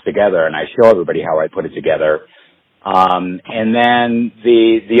put this together, and I show everybody how I put it together. And then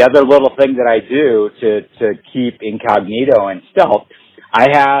the other little thing that I do to keep incognito and stealth, I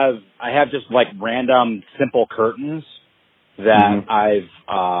have just like random simple curtains that I've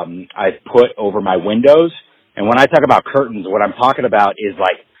put over my windows. And when I talk about curtains, what I'm talking about is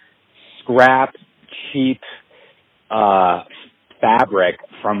like scrap, cheap fabric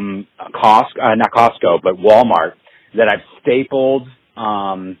from Costco, not Costco, but Walmart, that I've stapled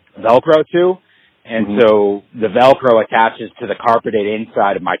Velcro to. And so the Velcro attaches to the carpeted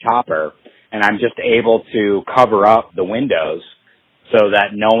inside of my topper, and I'm just able to cover up the windows so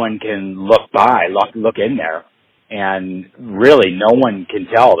that no one can look in there. And really, no one can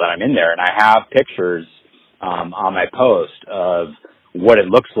tell that I'm in there. And I have pictures on my post of what it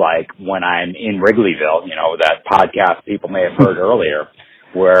looks like when I'm in Wrigleyville, that podcast people may have heard earlier,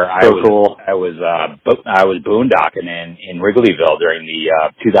 where I was boondocking in Wrigleyville during the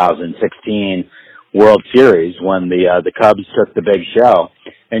 2016 World Series when the Cubs took the big show,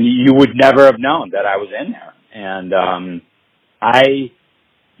 and you would never have known that I was in there. And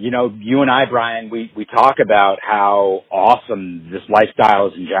you and I, Brian, we talk about how awesome this lifestyle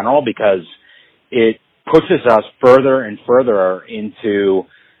is in general, because it pushes us further and further into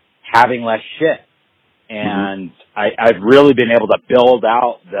having less shit. And I've really been able to build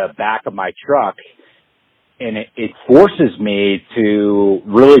out the back of my truck, and it forces me to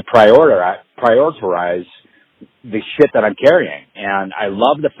really prioritize the shit that I'm carrying. And I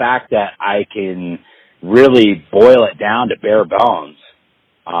love the fact that I can really boil it down to bare bones,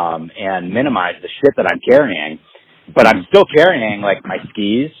 and minimize the shit that I'm carrying. But I'm still carrying like my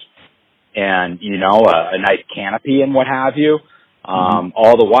skis and, a nice canopy and what have you,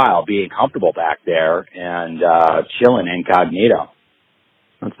 all the while being comfortable back there and chilling incognito.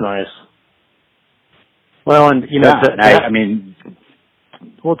 That's nice. Well, and to have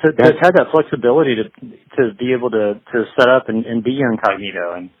that flexibility to be able to set up and be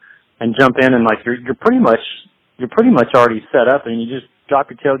incognito and jump in, and like you're pretty much already set up, and you just drop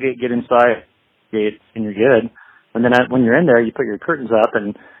your tailgate, get inside gate, and you're good. And then when you're in there, you put your curtains up and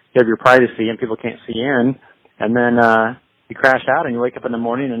you have your privacy, and people can't see in. And then you crash out, and you wake up in the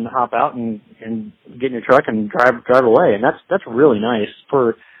morning and hop out and get in your truck and drive away. And that's really nice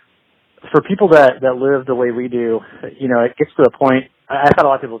for people that live the way we do. It gets to the point. I've had a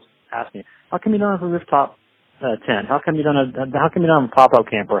lot of people ask me, how come you don't have a rooftop tent? How come you don't have a pop-up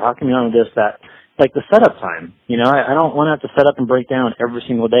camper? How come you don't have this, that? Like the setup time. I don't want to have to set up and break down every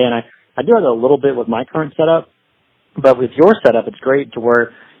single day. And I do it a little bit with my current setup, but with your setup, it's great to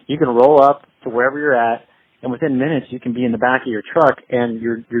where you can roll up to wherever you're at, and within minutes you can be in the back of your truck and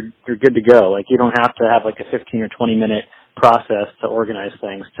you're good to go. Like you don't have to have like a 15 or 20 minute process to organize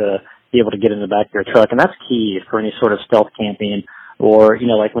things to be able to get in the back of your truck. And that's key for any sort of stealth camping, or,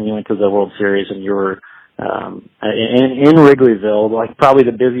 like when you went to the World Series and you were in Wrigleyville, like probably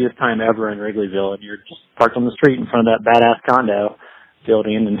the busiest time ever in Wrigleyville, and you're just parked on the street in front of that badass condo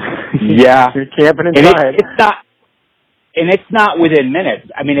building, and you're camping inside. And it's not within minutes.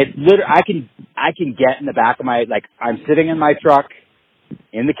 I mean, it's literally, I can get in the back of my, like, I'm sitting in my truck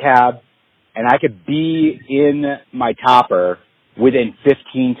in the cab, and I could be in my topper within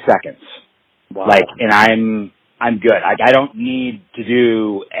 15 seconds. Wow. Like, and I'm good. Like, I don't need to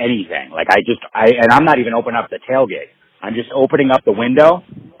do anything. Like, and I'm not even opening up the tailgate. I'm just opening up the window,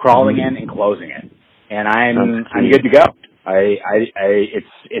 crawling in, and closing it. And I'm good to go.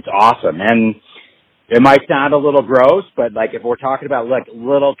 It's awesome. And it might sound a little gross, but like if we're talking about like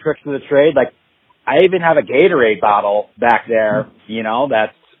little tricks of the trade, like I even have a Gatorade bottle back there,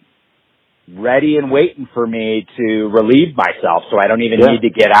 that's ready and waiting for me to relieve myself, so I don't even need to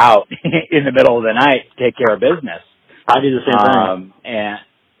get out in the middle of the night to take care of business. I do the same thing. And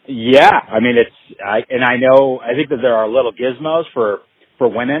I mean, I think that there are little gizmos for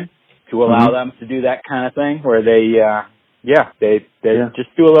women to allow them to do that kind of thing, where they just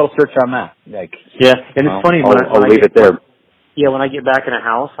do a little search on that. Like, and it's funny. I'll leave it there. when I get back in a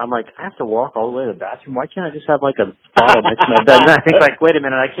house, I'm like, I have to walk all the way to the bathroom. Why can't I just have like a bottle next to my bed? And I think like, wait a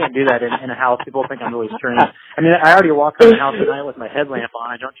minute, I can't do that in a house. People think I'm really strange. I mean, I already walk around the house at night with my headlamp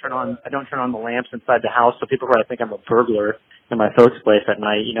on. I don't turn on the lamps inside the house, so people probably think I'm a burglar in my folks' place at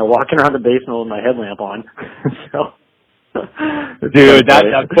night. You know, walking around the basement with my headlamp on. So. Dude,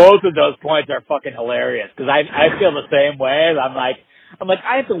 both of those points are fucking hilarious because I feel the same way. I'm like,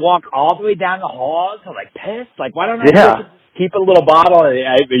 I have to walk all the way down the hall to like piss. Like, why don't I just keep a little bottle? And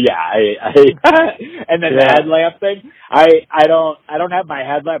and then the headlamp thing. I don't have my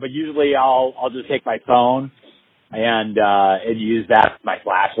headlamp, but usually I'll just take my phone and use that as my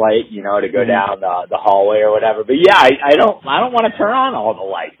flashlight, you know, to go down the hallway or whatever. But yeah, I don't want to turn on all the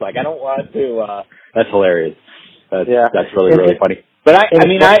lights. Like, I don't want to. That's hilarious. That's really funny. But I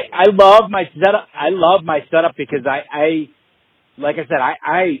love my setup. I love my setup because like I said,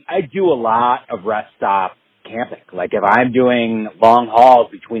 I do a lot of rest stop camping. Like if I'm doing long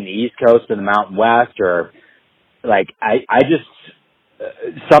hauls between the East Coast and the Mountain West, or like I just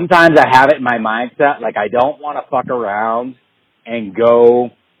sometimes I have it in my mindset like I don't want to fuck around and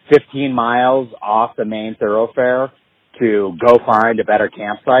go 15 miles off the main thoroughfare to go find a better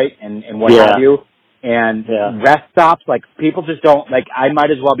campsite and what have you. And rest stops, like people just don't, like I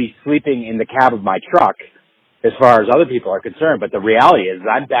might as well be sleeping in the cab of my truck as far as other people are concerned. But the reality is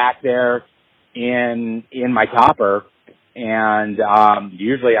I'm back there in my topper and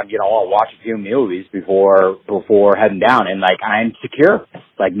usually I'll watch a few movies before heading down, and like I'm secure.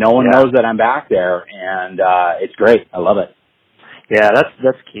 Like no one knows that I'm back there, and it's great. I love it. Yeah,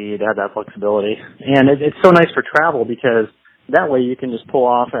 that's key to have that flexibility. And it's so nice for travel because that way you can just pull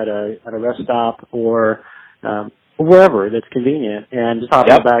off at a rest stop or wherever that's convenient and just hop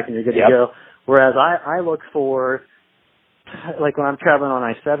in the back and you're good to go. Whereas I look for, like when I'm traveling on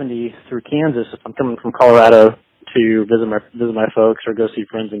I-70 through Kansas, if I'm coming from Colorado to visit my folks or go see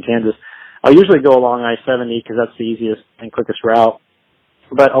friends in Kansas, I'll usually go along I-70 because that's the easiest and quickest route.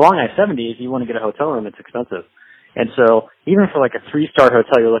 But along I-70, if you want to get a hotel room, it's expensive. And so even for like a 3-star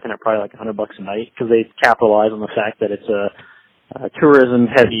hotel, you're looking at probably like $100 a night because they capitalize on the fact that it's a tourism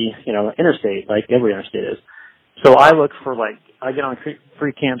heavy, interstate, like every interstate is. So I look for I get on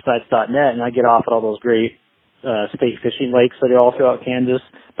freecampsites.net and I get off at all those great, state fishing lakes that are all throughout Kansas.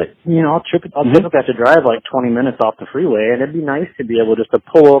 But, I'll typically have to drive like 20 minutes off the freeway, and it'd be nice to be able just to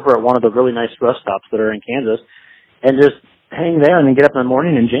pull over at one of the really nice rest stops that are in Kansas and just hang there and then get up in the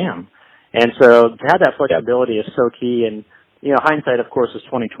morning and jam. And so to have that flexibility is so key. And, hindsight, of course, is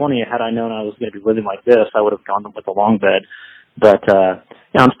 2020. Had I known I was going to be living like this, I would have gone with a long bed. But,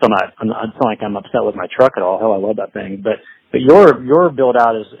 I'm still not like I'm upset with my truck at all. Hell, I love that thing. But your build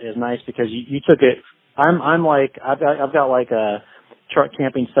out is nice because you took it. I'm like, I've got like a truck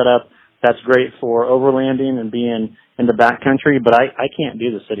camping setup that's great for overlanding and being in the backcountry, but I can't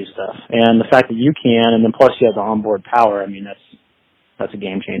do the city stuff. And the fact that you can, and then plus you have the onboard power, I mean, that's a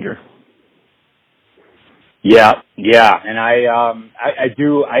game changer. Yeah, and I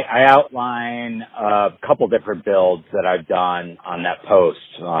outline a couple different builds that I've done on that post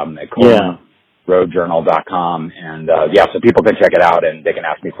at roadjournal.com, and so people can check it out and they can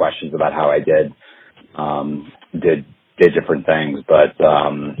ask me questions about how I did different things. But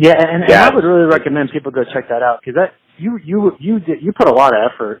and I would really recommend people go check that out because that you put a lot of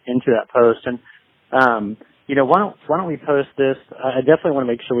effort into that post, and why don't we post this? I definitely want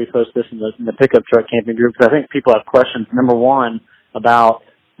to make sure we post this in the pickup truck camping group because I think people have questions. Number one, about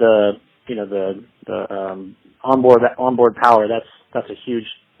the onboard power. That's a huge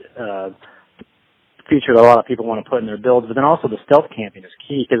feature that a lot of people want to put in their builds. But then also the stealth camping is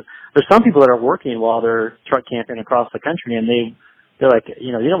key because there's some people that are working while they're truck camping across the country, and they're like,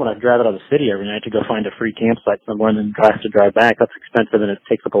 you don't want to drive out of the city every night to go find a free campsite somewhere and then have to drive back. That's expensive and it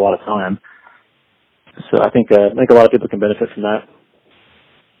takes up a lot of time. So I think a lot of people can benefit from that.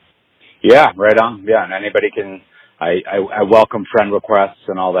 Yeah, right on. Yeah, and anybody can. I welcome friend requests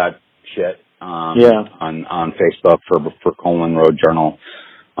and all that shit. On Facebook for Coleman Road Journal.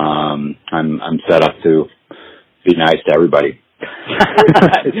 I'm set up to be nice to everybody.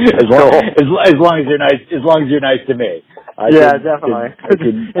 as long as you're nice. As long as you're nice to me. Definitely.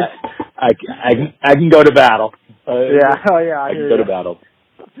 I can go to battle. I can go to battle.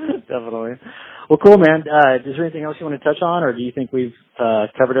 Definitely. Well, cool, man. Is there anything else you want to touch on, or do you think we've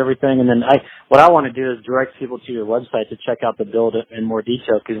covered everything? And then what I want to do is direct people to your website to check out the build in more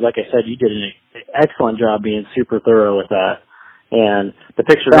detail, because like I said, you did an excellent job being super thorough with that. And the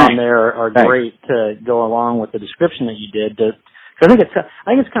pictures on there are great to go along with the description that you did. Cause I think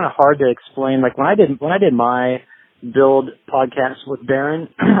it's kind of hard to explain. Like when I did my build podcast with Barron,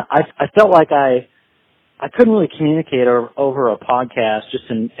 I felt like I I couldn't really communicate over a podcast, just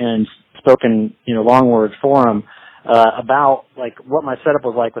in spoken, long word form, about like what my setup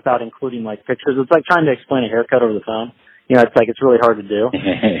was like without including like pictures. It's like trying to explain a haircut over the phone. It's really hard to do.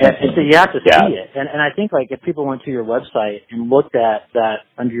 And so you have to see it. And I think like if people went to your website and looked at that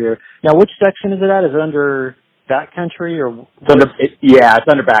under your, now which section is it at? Is it under backcountry or? It's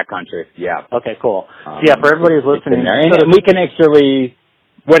under backcountry. Yeah. Okay, cool. So for everybody who's listening. And we can actually,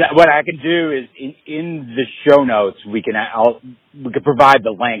 what I can do is in the show notes, we can provide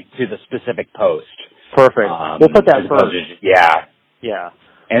the link to the specific post. Perfect. We'll put that first. Yeah.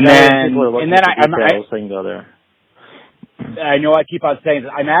 And then so you can go there. I know I keep on saying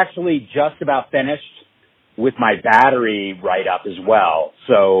this. I'm actually just about finished with my battery write-up as well.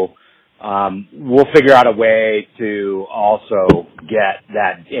 So we'll figure out a way to also get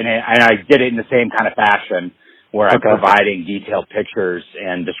that in it. And I did it in the same kind of fashion where I'm providing detailed pictures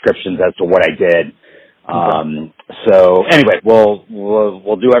and descriptions as to what I did. So anyway,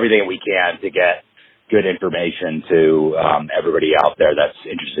 we'll do everything we can to get good information to everybody out there that's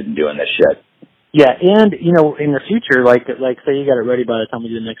interested in doing this shit. Yeah, and, in the future, like say you got it ready by the time we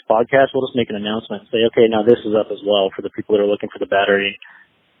do the next podcast, we'll just make an announcement and say, okay, now this is up as well for the people that are looking for the battery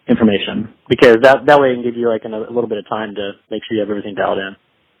information. Because that way it can give you like a little bit of time to make sure you have everything dialed in.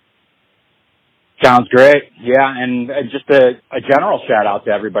 Sounds great. Yeah, and just a general shout out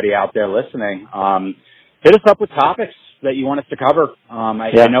to everybody out there listening. Hit us up with topics that you want us to cover.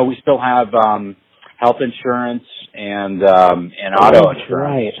 I know we still have health insurance and auto insurance.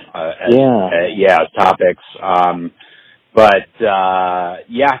 Right. As topics.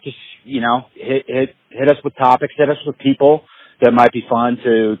 Just hit us with topics. Hit us with people that might be fun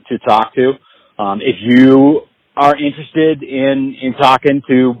to talk to. If you are interested in talking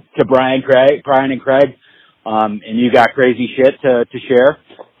to Brian and Craig, and you got crazy shit to share,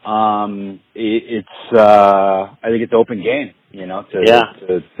 I think it's open game,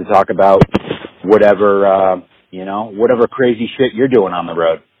 to talk about whatever crazy shit you're doing on the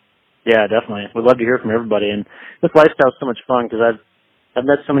road. Yeah, definitely. We'd love to hear from everybody. And this lifestyle's so much fun because I've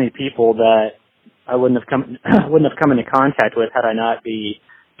met so many people that I wouldn't have come into contact with had I not be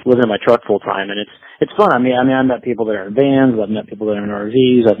living in my truck full time. And it's fun. I mean, I've met people that are in vans. I've met people that are in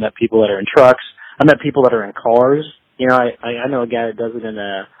RVs. I've met people that are in trucks. I've met people that are in cars. I know a guy that does it in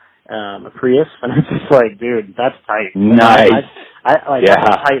a Prius, and it's just like, dude, that's tight. Nice. That's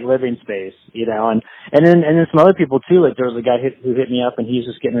a tight living space, and then some other people too. Like there was a guy who hit me up, and he's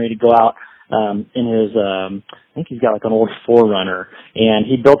just getting ready to go out in his, I think he's got like an old 4Runner, and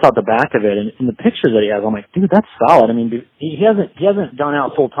he built out the back of it. And in the pictures that he has, I'm like, dude, that's solid. I mean, he hasn't gone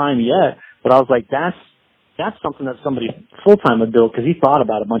out full time yet, but I was like, that's something that somebody full time would build because he thought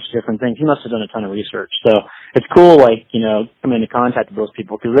about a bunch of different things. He must have done a ton of research. So it's cool, coming into contact with those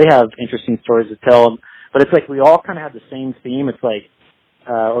people because they have interesting stories to tell. But it's like we all kind of have the same theme. It's like,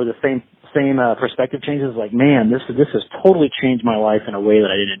 or the same perspective changes. Like, man, this has totally changed my life in a way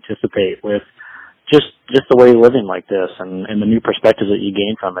that I didn't anticipate with just the way you're living like this and the new perspectives that you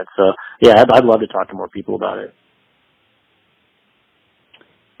gain from it. So yeah, I'd love to talk to more people about it.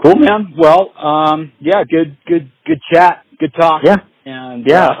 Cool, man. Well, good chat, good talk. Yeah, and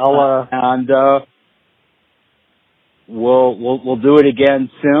we'll do it again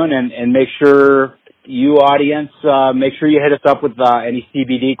soon, and make sure you audience, make sure you hit us up with any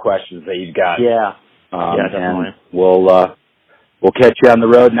CBD questions that you've got. Yeah, definitely. And we'll catch you on the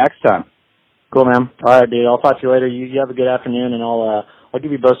road next time. Cool, man. All right, dude. I'll talk to you later. You have a good afternoon, and I'll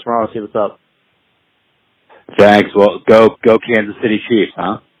give you a buzz tomorrow and see what's up. Thanks. Well, go Kansas City Chiefs,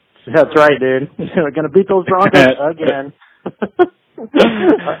 huh? That's right, dude. We're going to beat those Broncos again. All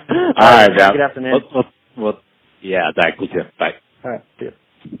right, man. Good afternoon. Yeah, thanks. You too. Bye. All right, see you.